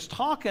 but he was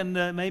talking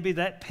to maybe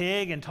that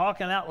pig and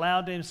talking out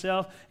loud to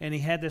himself, and he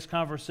had this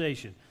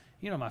conversation.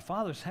 My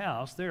Father's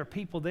house, there are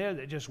people there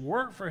that just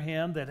work for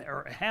him that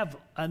have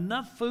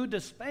enough food to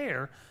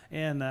spare,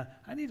 and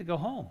I need to go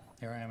home.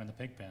 Here I am in the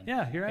pig pen.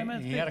 Yeah, here I am in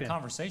the pig pen. He had a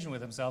conversation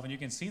with himself, and you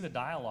can see the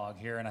dialogue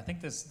here, and I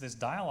think this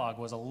dialogue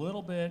was a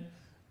little bit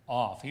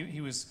off. He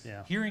was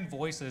hearing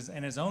voices,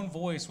 and his own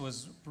voice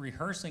was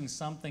rehearsing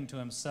something to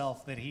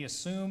himself that he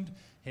assumed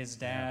his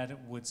dad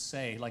would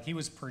say. Like he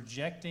was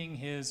projecting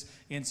his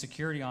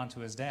insecurity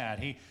onto his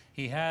dad.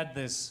 He had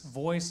this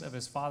voice of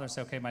his father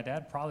say, okay, my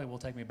dad probably will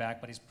take me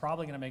back, but he's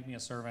probably going to make me a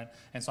servant,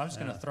 and so I'm just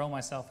going to throw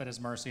myself at his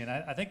mercy. And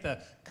I think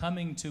the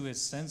coming to his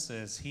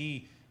senses,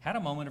 he had a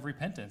moment of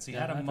repentance. He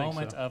had a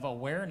moment of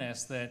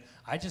awareness that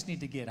I just need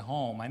to get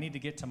home. I need to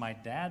get to my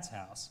dad's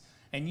house.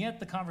 And yet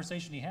the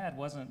conversation he had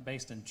wasn't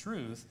based in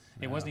truth.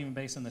 It wasn't even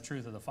based in the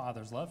truth of the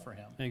Father's love for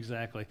him.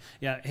 Exactly.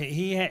 Yeah,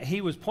 he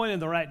was pointing in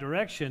the right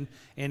direction,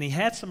 and he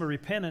had some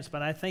repentance,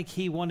 but I think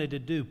he wanted to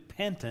do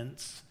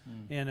penance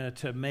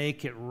to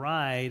make it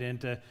right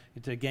and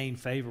to gain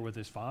favor with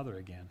his Father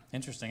again.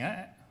 Interesting.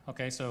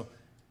 Okay, so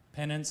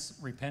penance,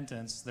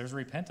 repentance, there's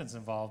repentance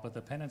involved, but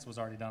the penance was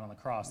already done on the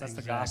cross. That's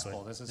the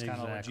gospel. This is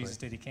kind of what Jesus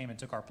did. He came and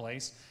took our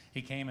place.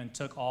 He came and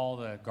took all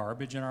the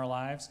garbage in our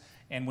lives.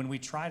 And when we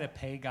try to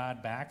pay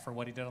God back for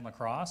what he did on the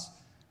cross,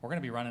 we're going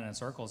to be running in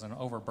circles and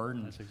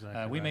overburdened. That's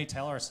exactly we may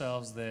tell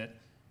ourselves that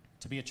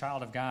to be a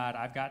child of God,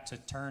 I've got to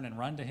turn and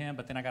run to him,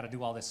 but then I got to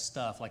do all this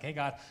stuff. Like, hey,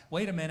 God,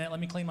 wait a minute. Let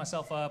me clean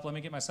myself up. Let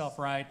me get myself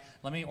right.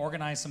 Let me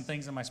organize some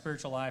things in my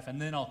spiritual life,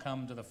 and then I'll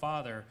come to the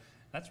Father.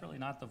 That's really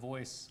not the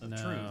voice of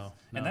truth.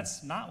 And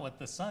that's not what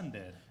the Son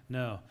did.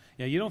 No.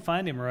 Yeah, you don't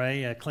find him,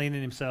 Ray,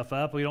 cleaning himself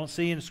up. We don't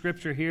see in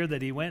Scripture here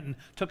that he went and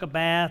took a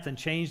bath and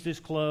changed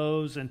his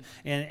clothes and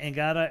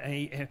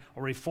he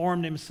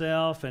reformed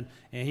himself, and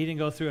he didn't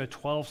go through a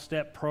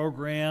 12-step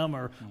program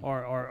or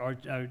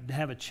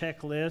have a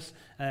checklist.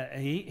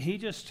 He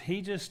just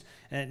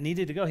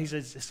needed to go. He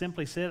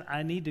simply said,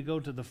 I need to go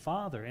to the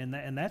Father,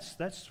 and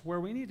that's where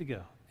we need to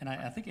go. And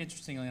I think,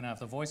 interestingly enough,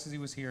 the voices he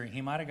was hearing,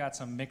 he might have got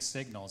some mixed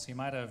signals. He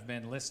might have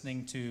been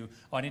listening to,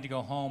 I need to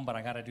go home, but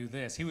I got to do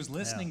this. He was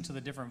listening to the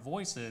different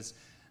voices,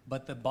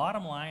 but the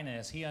bottom line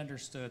is he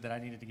understood that I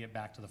needed to get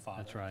back to the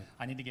Father. That's right.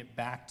 I need to get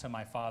back to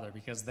my Father,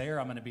 because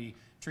there I'm going to be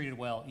treated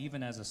well,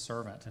 even as a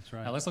servant. That's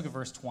right. Now let's look at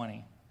verse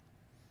 20.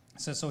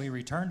 It says, so he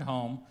returned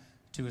home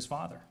to his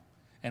father.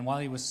 And while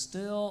he was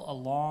still a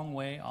long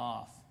way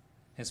off,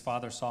 his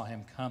father saw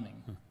him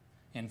coming,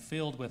 and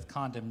filled with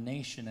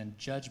condemnation and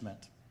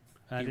judgment,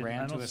 he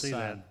ran to his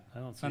son. I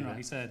don't see that.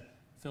 He said,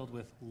 filled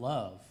with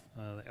love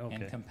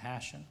and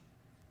compassion.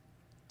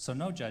 So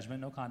no judgment,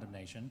 no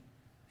condemnation.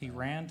 He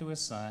ran to his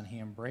son, he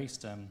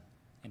embraced him,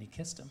 and he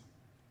kissed him.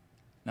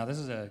 Now this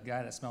is a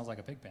guy that smells like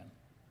a pig pen.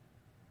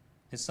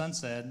 His son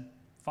said,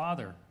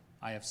 Father,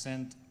 I have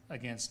sinned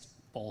against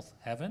both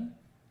heaven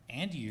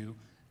and you.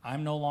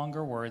 I'm no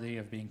longer worthy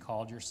of being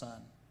called your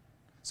son.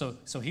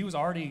 So he was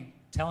already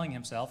telling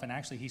himself, and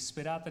actually he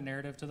spit out the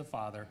narrative to the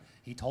Father.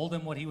 He told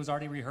him what he was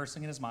already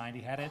rehearsing in his mind.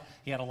 He had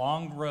a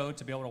long road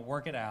to be able to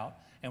work it out.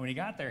 And when he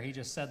got there, he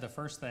just said the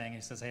first thing.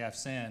 He says, hey, I've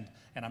sinned,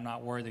 and I'm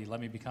not worthy. Let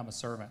me become a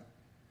servant.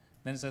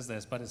 Then it says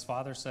this, but his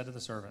father said to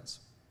the servants,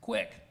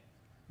 quick,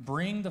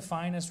 bring the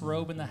finest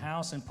robe in the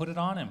house and put it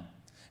on him.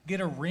 Get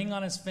a ring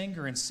on his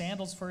finger and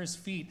sandals for his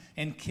feet,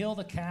 and kill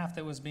the calf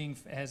that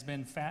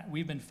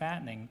we've been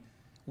fattening.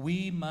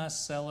 We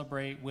must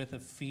celebrate with a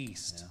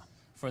feast. Yeah.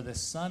 For the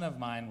son of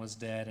mine was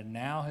dead and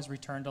now has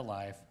returned to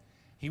life.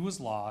 He was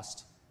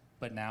lost,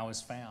 but now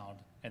is found.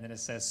 And then it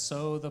says,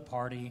 so the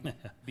party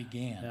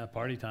began. Yeah,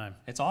 party time.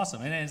 It's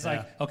awesome. And it's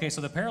like, okay,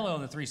 so the parallel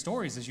in the three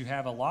stories is you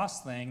have a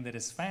lost thing that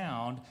is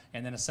found,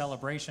 and then a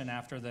celebration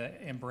after the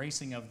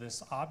embracing of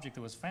this object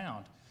that was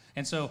found.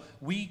 And so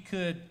we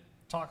could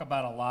talk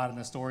about a lot in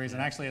the stories,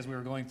 and actually as we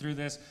were going through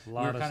this, we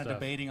were kind of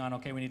debating on,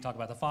 okay, we need to talk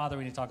about the Father,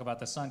 we need to talk about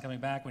the Son coming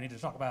back, we need to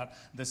talk about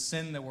the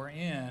sin that we're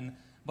in.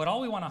 But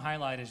all we want to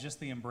highlight is just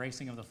the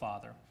embracing of the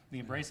Father, the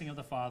embracing of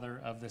the Father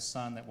of this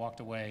Son that walked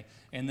away,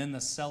 and then the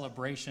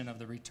celebration of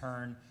the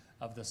return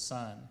of the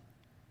Son.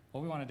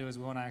 what we want to do is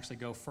we want to actually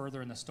go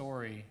further in the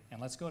story, and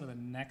let's go to the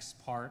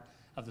next part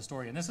of the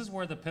story. And this is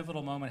where the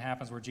pivotal moment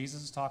happens, where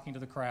Jesus is talking to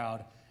the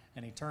crowd,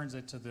 and he turns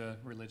it to the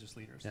religious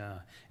leaders. Yeah.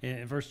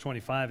 In verse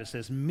 25, it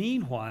says,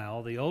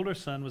 "Meanwhile, the older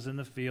son was in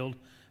the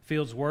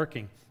fields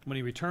working. When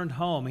he returned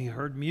home, he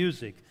heard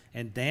music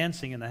and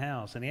dancing in the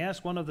house. And he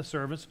asked one of the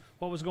servants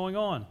what was going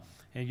on.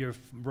 And your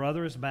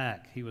brother is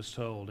back, he was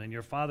told, and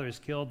your father has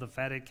killed the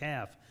fatted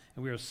calf,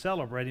 and we are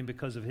celebrating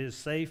because of his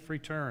safe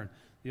return."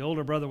 The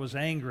older brother was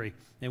angry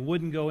and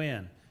wouldn't go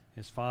in.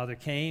 His father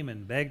came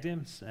and begged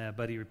him,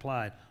 but he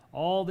replied,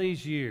 "All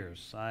these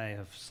years I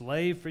have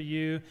slaved for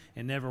you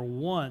and never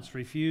once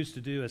refused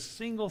to do a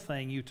single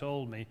thing you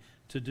told me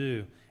to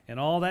do. And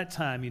all that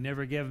time you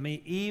never gave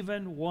me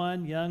even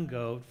one young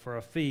goat for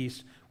a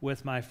feast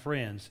with my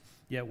friends.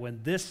 Yet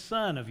when this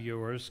son of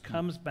yours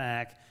comes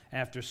back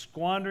after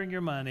squandering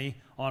your money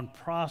on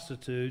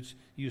prostitutes,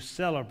 you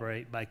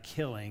celebrate by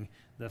killing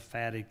the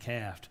fatted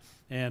calf."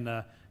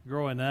 And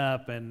growing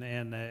up,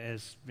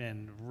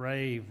 and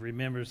Ray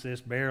remembers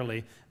this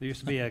barely, there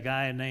used to be a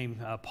guy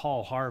named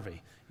Paul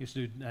Harvey. He used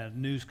to do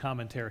news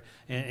commentary,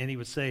 and he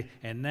would say,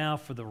 "And now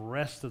for the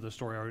rest of the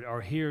story,"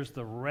 or "Here's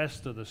the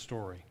rest of the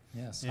story."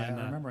 Yes, And,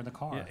 I remember in the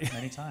car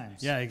many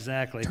times. Yeah,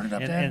 exactly. Turn it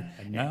up, Dad.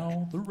 And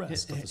now the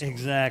rest of the story.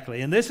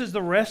 Exactly, and this is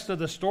the rest of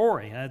the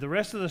story. The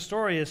rest of the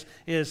story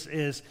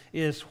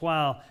is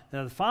while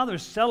the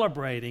father's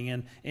celebrating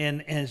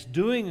and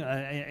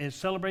is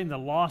celebrating the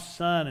lost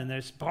son, and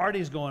there's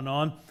parties going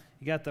on.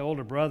 You got the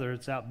older brother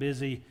that's out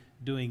busy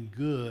doing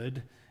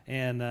good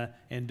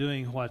and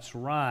doing what's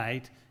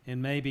right,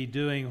 and maybe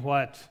doing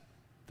what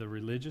the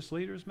religious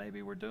leaders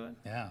maybe were doing.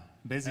 Yeah,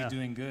 busy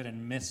doing good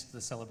and missed the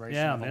celebration.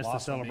 Yeah, of the missed the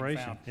lost one being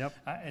celebration. found. Yep.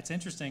 It's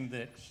interesting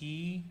that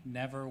he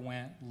never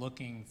went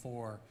looking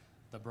for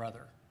the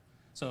brother.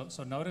 So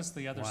notice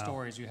the other Wow.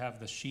 stories. You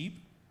have the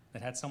sheep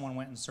that had someone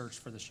went and searched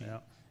for the sheep.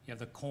 Yep. You have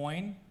the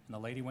coin, and the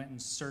lady went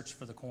and searched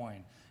for the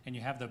coin. And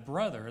you have the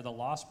brother, the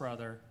lost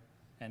brother,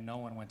 and no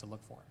one went to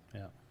look for it.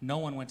 Yeah. No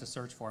one went to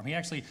search for him. He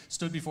actually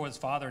stood before his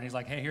father and he's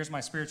like, "Hey, here's my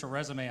spiritual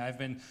resume. I've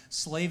been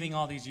slaving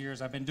all these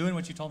years. I've been doing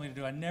what you told me to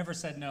do. I never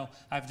said no.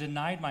 I've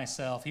denied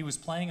myself." He was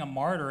playing a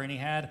martyr, and he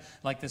had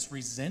like this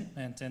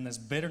resentment and this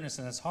bitterness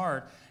in his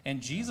heart.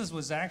 And Jesus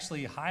was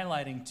actually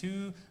highlighting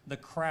to the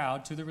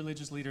crowd, to the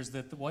religious leaders,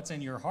 that what's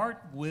in your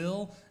heart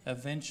will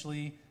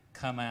eventually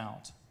come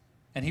out.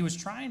 And he was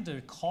trying to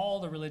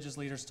call the religious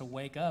leaders to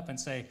wake up and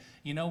say,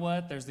 "You know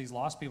what? There's these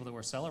lost people that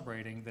we're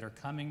celebrating that are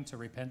coming to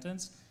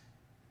repentance.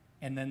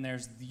 And then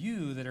there's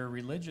you that are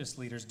religious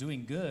leaders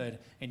doing good,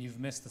 and you've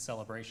missed the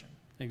celebration."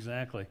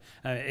 Exactly.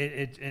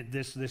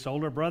 This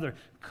older brother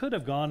could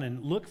have gone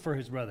and looked for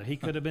his brother. He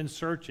could have been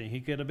searching. He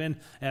could have been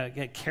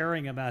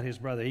caring about his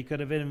brother. He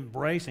could have been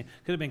embracing.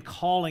 Could have been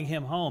calling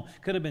him home.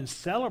 Could have been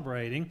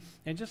celebrating.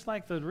 And just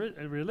like the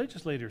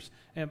religious leaders,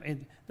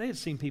 and they had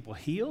seen people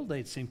healed.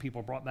 They'd seen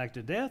people brought back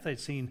to death. They'd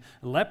seen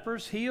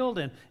lepers healed.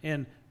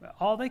 And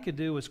all they could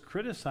do was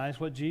criticize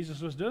what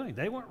Jesus was doing.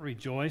 They weren't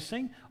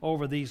rejoicing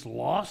over these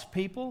lost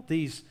people,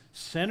 these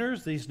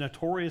sinners, these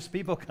notorious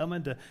people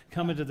coming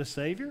to the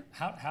Savior.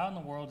 How in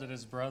the world did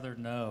his brother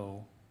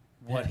know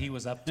what he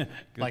was up to?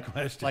 Good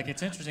question. Like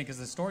it's interesting because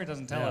the story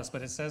doesn't tell us,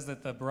 but it says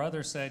that the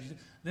brother said,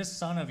 "This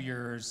son of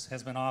yours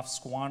has been off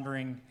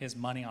squandering his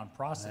money on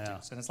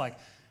prostitutes." And it's like,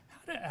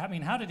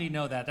 how did he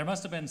know that? There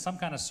must have been some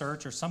kind of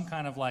search or some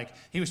kind of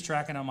he was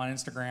tracking him on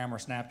Instagram or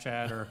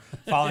Snapchat or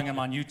following him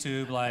on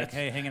YouTube, like,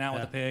 "Hey, hanging out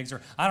with the pigs,"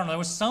 or I don't know. There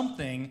was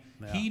something.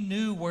 Yeah. He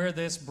knew where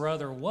this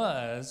brother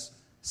was.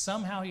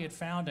 Somehow he had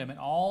found him, and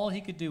all he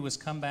could do was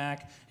come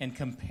back and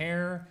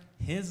compare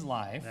his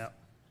life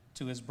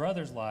to his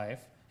brother's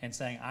life and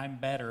saying, "I'm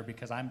better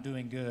because I'm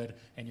doing good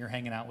and you're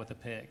hanging out with the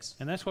pigs."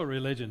 And that's what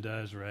religion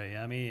does, Ray.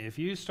 I mean, if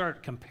you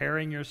start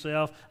comparing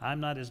yourself, "I'm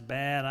not as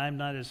bad, I'm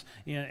not as,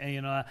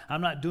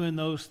 I'm not doing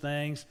those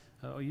things,"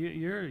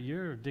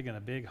 you're digging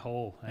a big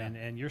hole,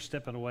 and you're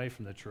stepping away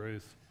from the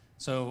truth.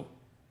 So,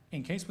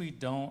 in case we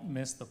don't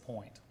miss the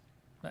point,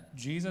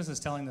 Jesus is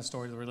telling the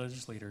story to the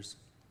religious leaders,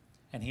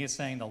 and he is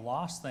saying the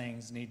lost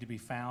things need to be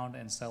found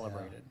and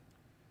celebrated.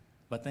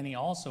 But then he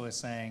also is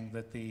saying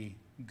that the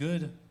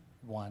good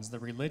ones, the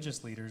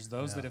religious leaders,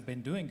 those that have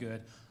been doing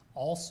good,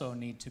 also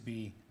need to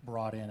be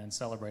brought in and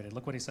celebrated.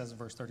 Look what he says in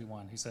verse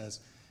 31. He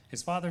says,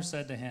 "His father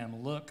said to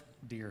him, 'Look,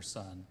 dear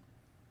son.'"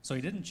 So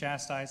he didn't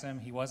chastise him.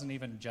 He wasn't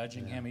even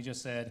judging him. He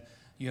just said,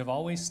 "You have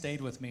always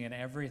stayed with me, and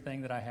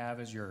everything that I have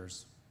is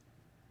yours."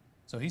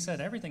 So he said,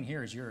 "Everything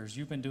here is yours.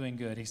 You've been doing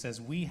good." He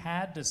says, "We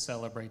had to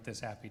celebrate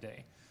this happy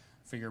day,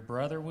 for your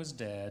brother was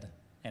dead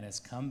and has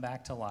come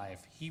back to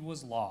life. He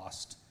was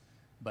lost,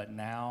 but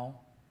now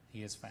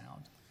he is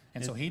found."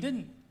 And so he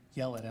didn't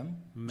yell at him,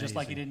 just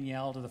like he Amazing. didn't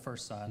yell to the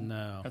first son,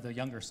 No. or the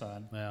younger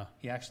son. Yeah.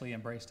 He actually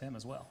embraced him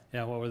as well.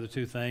 Yeah, what were the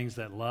two things?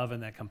 That love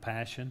and that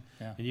compassion.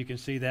 Yeah. And you can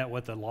see that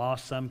with the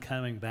lost son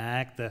coming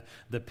back,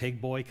 the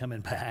pig boy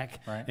coming back.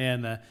 Right.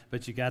 And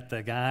but you got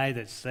the guy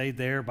that stayed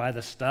there by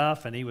the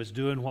stuff, and he was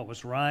doing what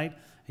was right.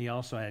 he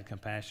also had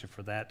compassion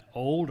for that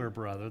older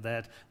brother,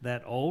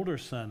 that older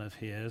son of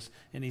his.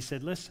 And he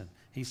said, listen,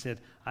 he said,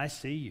 I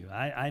see you.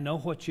 I know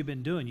what you've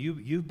been doing.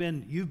 You've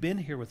been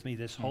here with me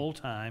this whole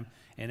time,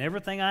 and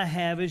everything I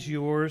have is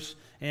yours,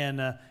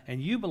 and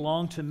you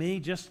belong to me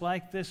just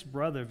like this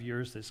brother of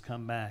yours that's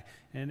come back.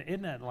 And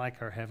isn't that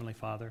like our Heavenly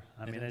Father?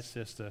 I mean, it's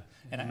just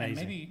And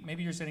amazing.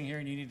 maybe you're sitting here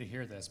and you need to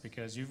hear this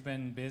because you've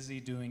been busy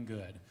doing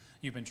good.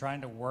 You've been trying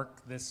to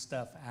work this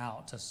stuff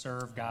out to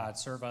serve God,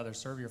 serve others,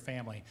 serve your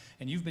family.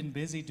 And you've been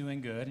busy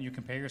doing good, and you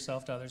compare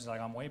yourself to others. Like,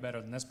 I'm way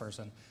better than this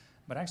person.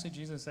 But actually,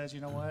 Jesus says,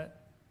 you know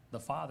what? The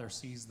Father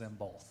sees them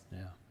both. Yeah.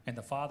 And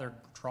the Father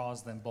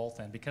draws them both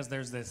in because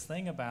there's this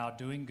thing about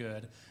doing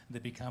good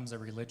that becomes a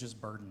religious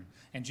burden.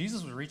 And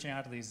Jesus was reaching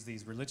out to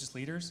these religious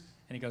leaders,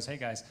 and he goes, hey,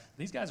 guys,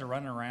 these guys are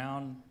running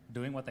around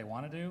doing what they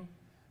want to do,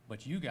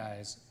 but you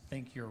guys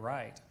think you're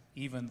right,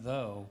 even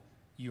though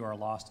you are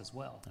lost as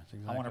well. That's I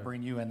want to exactly.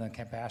 bring you in the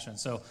compassion.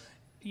 So,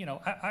 you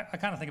know, I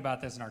kind of think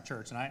about this in our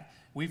church, and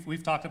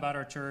we've talked about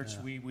our church.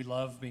 Yeah. We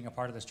love being a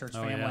part of this church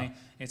Oh, family.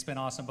 yeah. It's been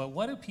awesome. But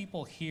what do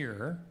people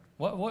hear?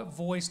 What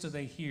voice do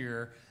they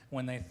hear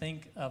when they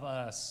think of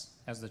us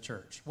as the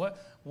church? What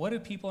do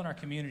people in our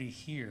community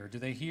hear? Do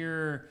they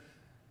hear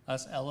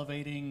us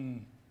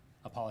elevating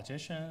a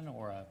politician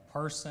or a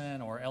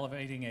person or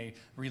elevating a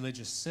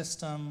religious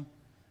system?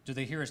 Do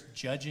they hear us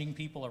judging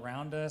people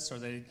around us? Or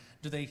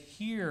do they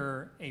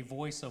hear a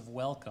voice of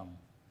welcome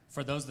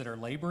for those that are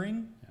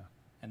laboring Yeah.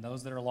 and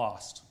those that are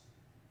lost?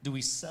 Do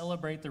we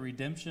celebrate the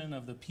redemption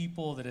of the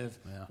people that have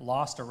Yeah.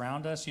 lost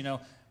around us? You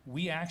know,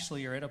 we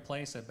actually are at a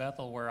place at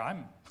Bethel where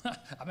I'm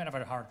having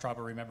hard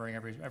trouble remembering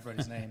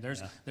everybody's name.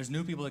 There's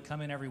new people that come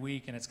in every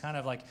week, and it's kind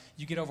of like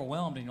you get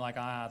overwhelmed, and you're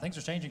like, things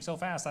are changing so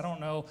fast. I don't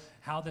know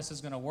how this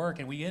is going to work.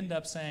 And we end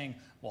up saying,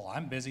 well,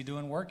 I'm busy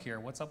doing work here.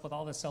 What's up with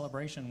all this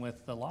celebration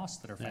with the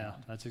lost that are Yeah,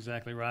 found? that's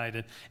exactly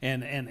right.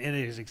 And it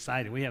is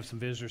exciting. We have some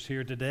visitors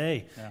here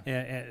today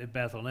at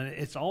Bethel, and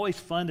it's always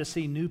fun to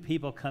see new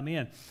people come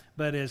in.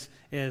 But as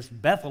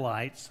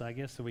Bethelites, I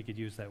guess we could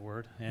use that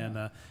word,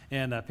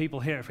 and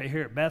people here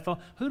at Bethel,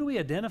 who do we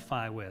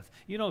identify with?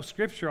 You know,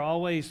 Scripture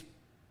always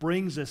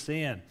brings us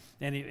in,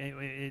 and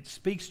it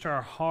speaks to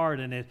our heart,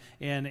 and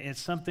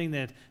it's something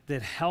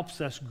that helps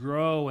us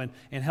grow and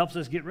helps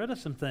us get rid of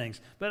some things.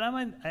 But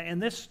I mean, in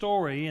this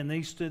story, in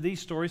these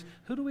stories,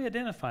 who do we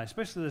identify?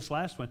 Especially this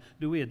last one,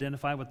 do we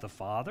identify with the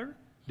Father?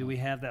 Do we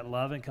have that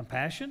love and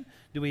compassion?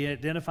 Do we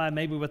identify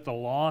maybe with the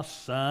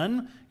lost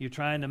son? You're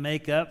trying to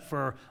make up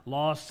for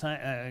lost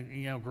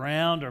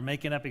ground or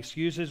making up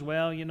excuses.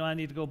 Well, you know, I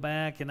need to go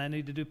back and I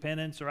need to do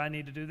penance or I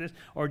need to do this.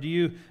 Or do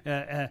you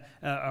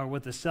are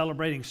with the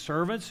celebrating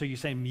servants? So you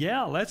say,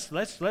 yeah, let's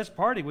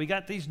party. We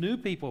got these new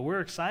people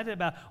we're excited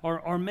about.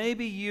 Or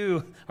maybe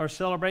you are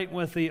celebrating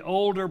with the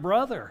older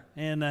brother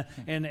and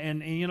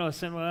you know,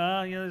 saying,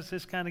 well, you know, it's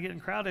just kind of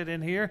getting crowded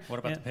in here. What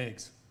about the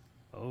pigs?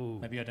 Oh,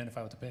 Maybe you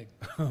identify with the pig.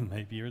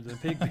 maybe you're the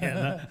pig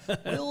man. Huh?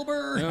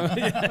 Wilbur!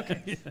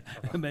 Yeah,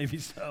 maybe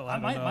so. I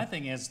don't know. My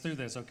thing is through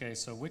this, okay,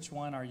 so which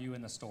one are you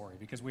in the story?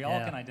 Because we all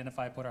Yeah. can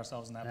identify, put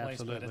ourselves in that place,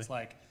 but Absolutely. it's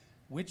like,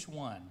 which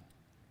one?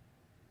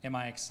 Am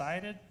I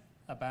excited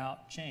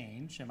about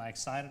change? Am I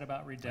excited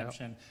about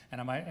redemption?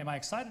 And am I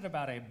excited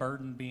about a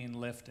burden being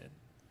lifted?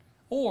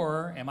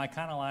 Or am I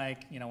kind of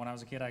like, you know, when I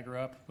was a kid, I grew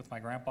up with my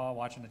grandpa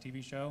watching a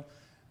TV show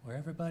where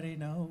everybody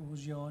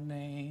knows your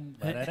name.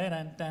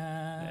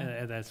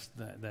 Ba-da-da-da-da.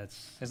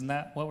 That's Isn't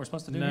that what we're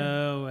supposed to do here?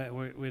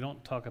 no. We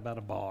don't talk about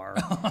a bar.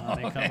 I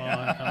mean, come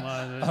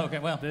on. Okay,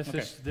 well, this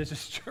okay.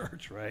 is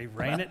church, Ray.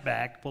 Rein it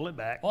back, pull it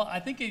back. Well, I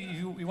think if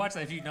you watch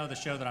that, if you know the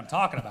show that I'm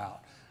talking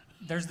about,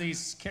 there's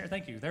these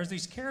there's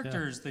these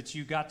characters that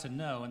you got to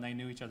know and they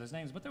knew each other's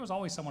names, but there was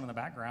always someone in the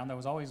background. There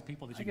was always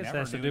people that I you guess never that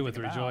has to knew do with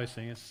anything about.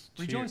 rejoicing. It's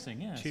Rejoicing,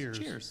 yes.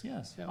 Cheers.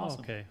 Yes. Yeah, Awesome.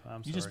 okay,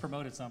 I'm You just sorry.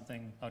 promoted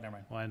something. Oh, never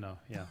mind. Well, I know.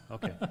 Yeah.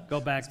 Okay.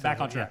 Go back.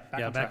 Back on track.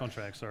 Back on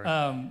track. Sorry.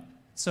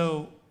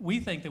 So we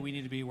think that we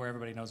need to be where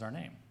everybody knows our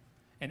name.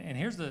 And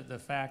here's the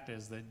fact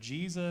is that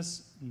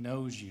Jesus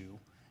knows you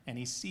and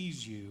he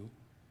sees you,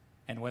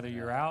 and whether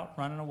you're out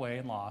running away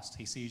and lost,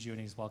 he sees you and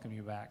he's welcoming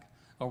you back.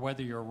 Or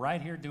whether you're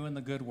right here doing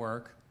the good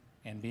work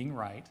and being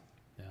right,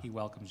 he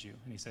welcomes you.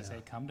 And he says,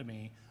 hey, come to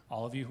me,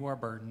 all of you who are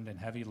burdened and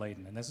heavy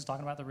laden. And this is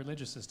talking about the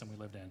religious system we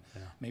lived in.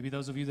 Yeah. Maybe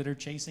those of you that are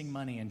chasing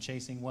money and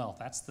chasing wealth,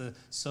 that's the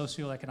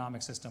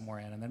socioeconomic system we're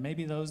in. And then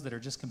maybe those that are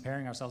just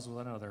comparing ourselves with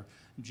one another.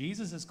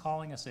 Jesus is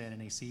calling us in and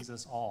he sees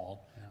us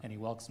all and he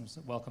welcomes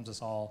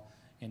us all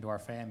into our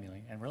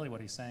family. And really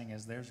what he's saying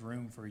is there's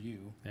room for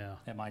you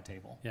at my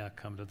table. Yeah.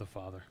 Come to the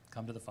Father.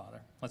 Come to the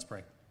Father. Let's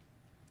pray.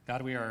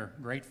 God, we are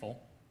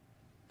grateful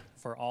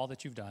for all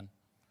that you've done.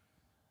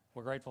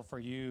 We're grateful for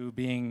you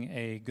being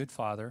a good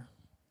father,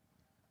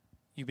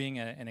 you being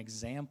an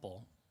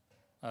example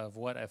of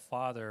what a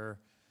father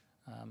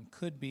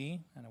could be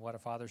and what a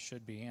father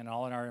should be, and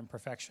all in our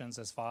imperfections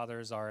as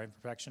fathers, our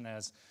imperfection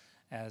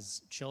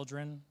as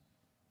children,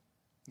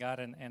 God,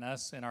 and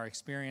us in our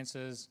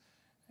experiences.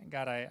 And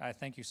God, I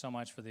thank you so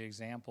much for the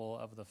example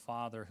of the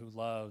father who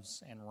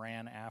loves and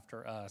ran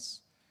after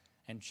us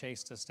and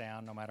chased us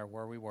down no matter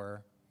where we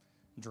were.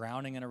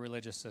 drowning in a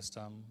religious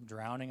system,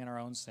 drowning in our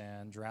own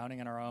sin, drowning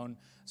in our own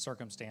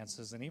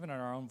circumstances, and even in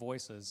our own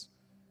voices,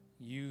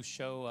 you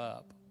show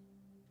up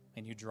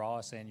and you draw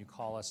us in, you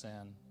call us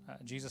in.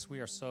 Jesus, we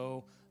are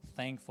so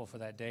thankful for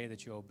that day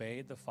that you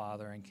obeyed the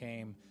Father and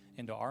came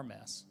into our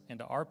mess,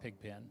 into our pig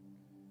pen.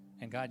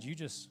 And God, you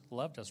just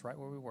loved us right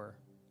where we were.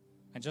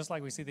 And just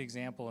like we see the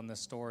example in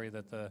this story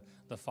that the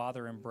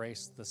Father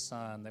embraced the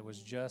Son that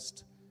was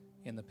just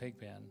in the pig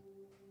pen,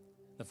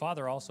 the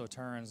Father also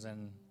turns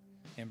and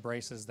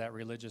embraces that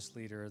religious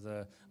leader,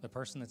 the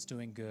person that's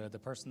doing good, the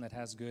person that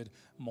has good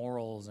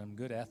morals and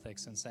good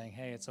ethics, and saying,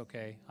 hey, it's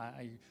okay.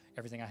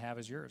 Everything I have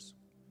is yours.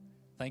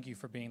 Thank you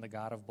for being the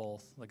God of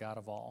both, the God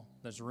of all.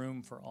 There's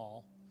room for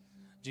all.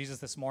 Jesus,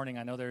 this morning,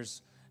 I know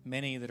there's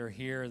many that are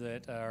here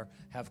that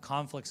have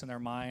conflicts in their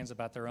minds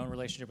about their own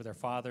relationship with their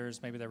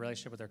fathers, maybe their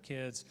relationship with their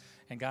kids.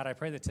 And God, I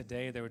pray that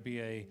today there would be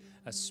a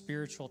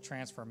spiritual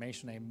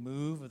transformation, a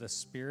move of the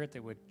Spirit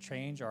that would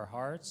change our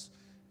hearts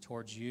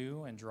towards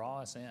you and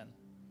draw us in.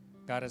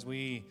 God, as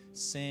we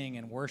sing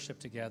and worship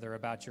together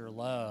about your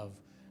love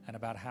and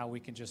about how we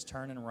can just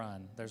turn and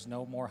run, there's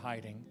no more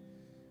hiding.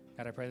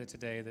 God, I pray that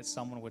today that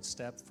someone would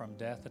step from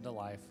death into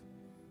life,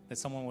 that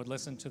someone would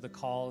listen to the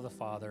call of the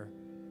Father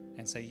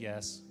and say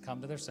yes,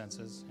 come to their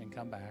senses and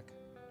come back,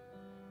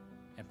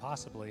 and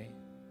possibly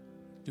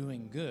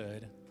doing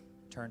good,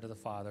 turn to the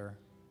Father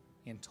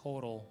in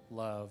total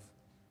love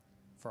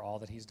for all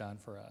that he's done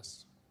for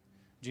us.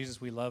 Jesus,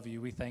 we love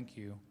you, we thank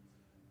you,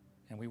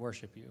 and we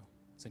worship you.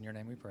 It's in your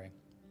name we pray.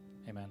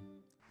 Amen.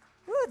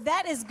 Woo,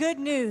 that is good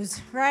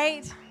news,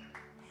 right?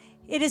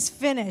 It is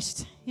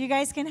finished. You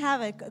guys can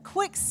have a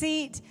quick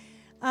seat.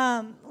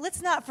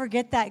 Let's not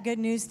forget that good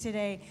news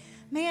today.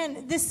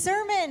 Man, this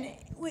sermon,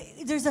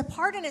 there's a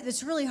part in it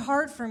that's really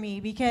hard for me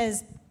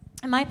because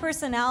my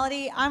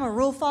personality, I'm a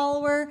rule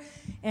follower,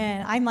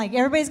 and I'm like,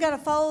 everybody's got to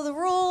follow the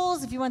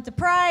rules. If you want the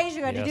prize,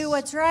 you got to do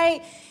what's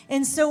right.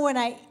 And so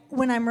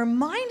when I'm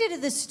reminded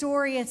of the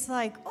story, it's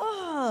like,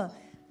 oh,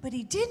 but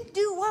he didn't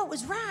do what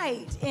was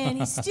right, and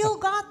he still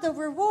got the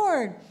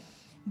reward.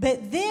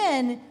 But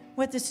then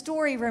what the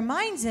story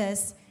reminds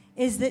us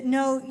is that,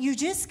 no, you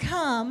just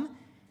come,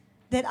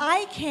 that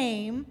I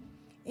came,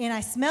 and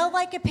I smelled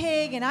like a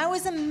pig, and I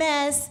was a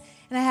mess,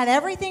 and I had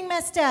everything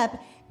messed up,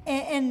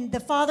 and the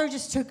Father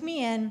just took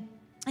me in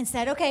and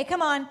said, okay,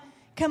 come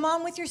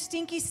on with your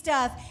stinky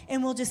stuff,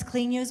 and we'll just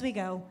clean you as we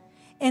go.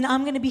 And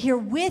I'm going to be here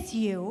with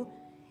you,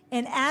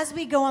 and as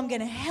we go, I'm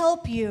going to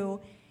help you,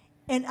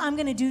 and I'm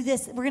going to do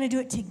this. We're going to do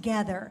it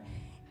together.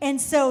 And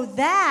so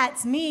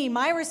that's me.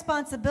 My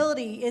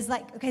responsibility is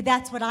like, okay,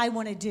 that's what I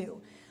want to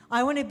do.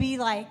 I want to be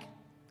like,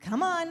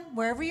 come on,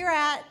 wherever you're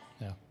at.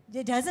 Yeah.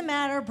 It doesn't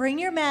matter. Bring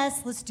your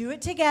mess. Let's do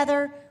it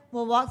together.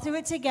 We'll walk through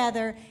it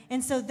together.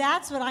 And so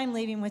that's what I'm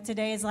leaving with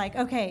today is like,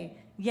 okay,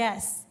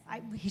 yes,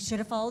 he should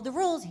have followed the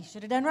rules. He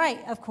should have done right,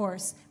 of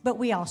course. But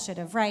we all should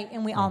have, right?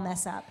 And we all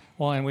mess up.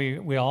 Well, and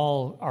we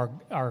all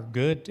are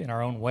good in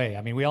our own way.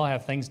 I mean, we all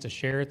have things to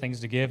share, things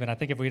to give. And I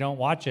think if we don't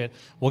watch it,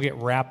 we'll get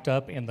wrapped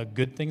up in the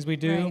good things we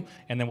do. Right.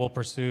 And then we'll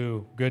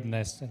pursue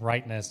goodness and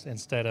rightness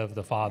instead of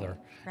the Father.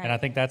 Right. And I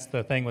think that's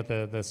the thing with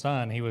the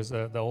son. He was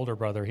the older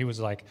brother. He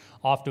was like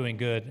off doing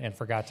good and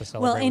forgot to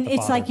celebrate with the Well, and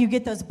it's Father. like you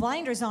get those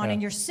blinders on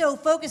and you're so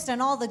focused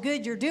on all the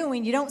good you're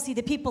doing, you don't see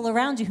the people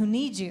around you who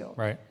need you.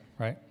 Right.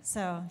 Right.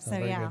 So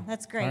yeah,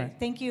 that's great. Right.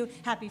 Thank you.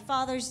 Happy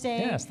Father's Day.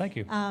 Yes, thank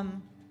you.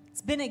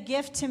 It's been a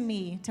gift to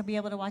me to be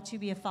able to watch you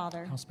be a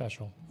father. How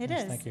special. It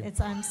yes, is. Thank you.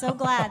 I'm so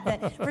glad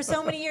that for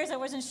so many years I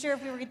wasn't sure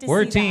if we were going to see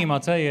We're a team, that. I'll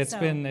tell you.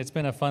 It's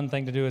been a fun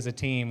thing to do as a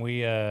team.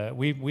 We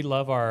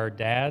love our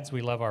dads. We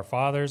love our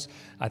fathers.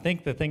 I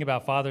think the thing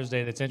about Father's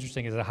Day that's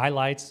interesting is it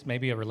highlights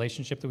maybe a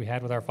relationship that we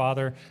had with our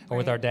father or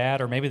with our dad,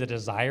 or maybe the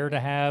desire to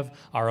have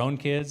our own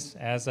kids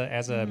as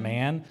a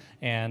man.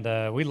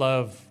 And we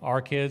love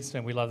our kids,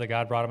 and we love that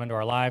God brought them into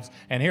our lives.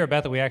 And here at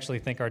Bethel, we actually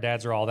think our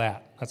dads are all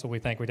that. That's what we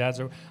think.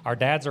 Our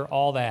dads are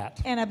all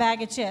that. And a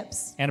bag of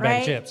chips. And a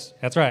bag of chips.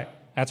 That's right.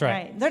 That's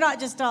right. They're not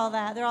just all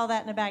that. They're all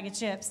that in a bag of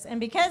chips. And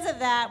because of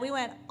that, we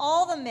want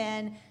all the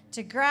men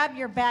to grab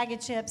your bag of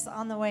chips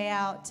on the way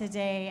out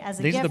today as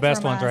a gift. These are the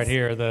best from ones us. right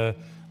here. The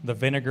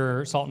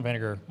vinegar, salt and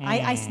vinegar.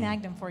 I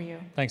snagged them for you.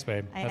 Thanks,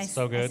 babe. That's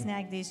so good. I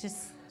snagged these just...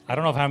 I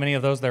don't know how many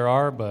of those there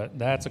are, but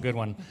that's a good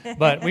one.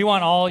 But we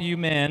want all you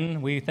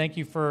men. We thank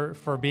you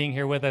for being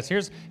here with us.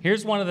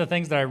 Here's one of the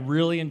things that I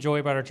really enjoy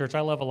about our church.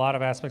 I love a lot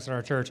of aspects of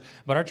our church,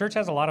 but our church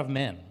has a lot of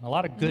men, a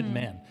lot of good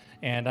men.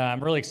 And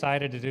I'm really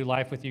excited to do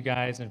life with you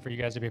guys and for you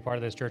guys to be a part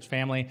of this church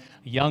family.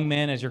 Young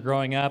men, as you're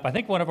growing up. I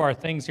think one of our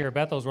things here at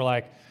Bethel is we're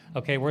like,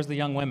 okay, where's the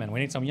young women?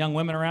 We need some young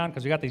women around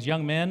because we got these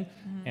young men,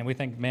 and we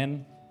think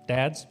men,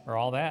 dads, are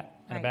all that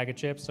and a bag of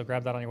chips, so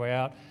grab that on your way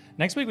out.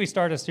 Next week, we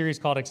start a series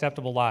called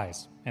Acceptable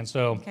Lies. And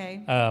so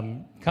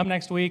come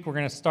next week, we're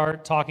going to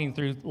start talking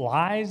through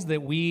lies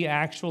that we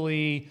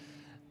actually,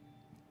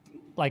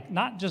 like,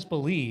 not just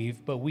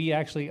believe, but we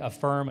actually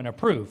affirm and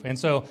approve. And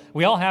so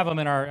we all have them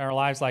in our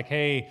lives like,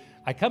 hey,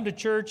 I come to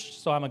church,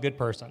 so I'm a good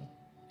person.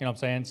 You know what I'm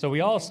saying? So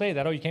we all say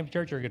that, oh, you came to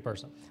church, you're a good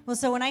person. Well,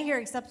 so when I hear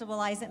acceptable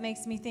lies, it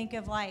makes me think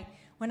of, like,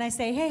 when I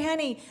say, hey,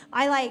 honey,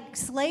 I like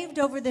slaved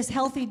over this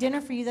healthy dinner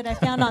for you that I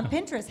found on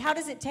Pinterest. How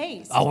does it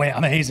taste? Oh, wait,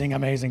 amazing.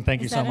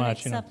 Thank you Is so that an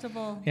much.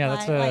 acceptable Yeah,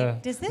 that's lie?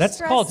 Like, does this that's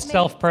dress called make me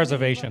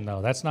self-preservation,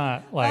 though. That's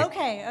not like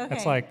Okay.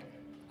 That's like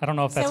I don't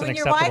know if that's so an when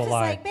your wife acceptable is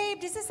lie. like,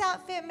 babe, does this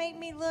outfit make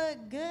me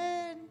look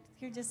good?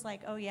 You're just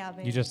like, oh yeah,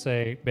 babe. You just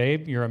say,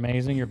 babe, you're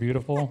amazing, you're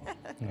beautiful.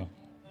 No.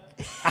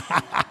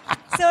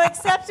 So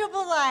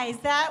acceptable lies,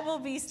 that will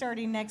be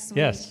starting next week.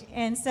 Yes.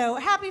 And so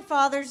happy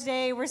Father's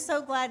Day. We're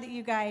so glad that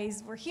you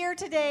guys were here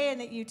today and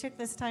that you took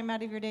this time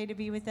out of your day to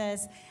be with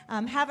us.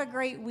 Have a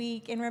great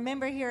week. And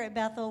remember, here at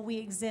Bethel, we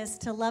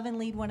exist to love and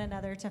lead one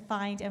another to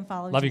find and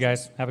follow Love you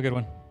Jesus. guys. Have a good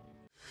one.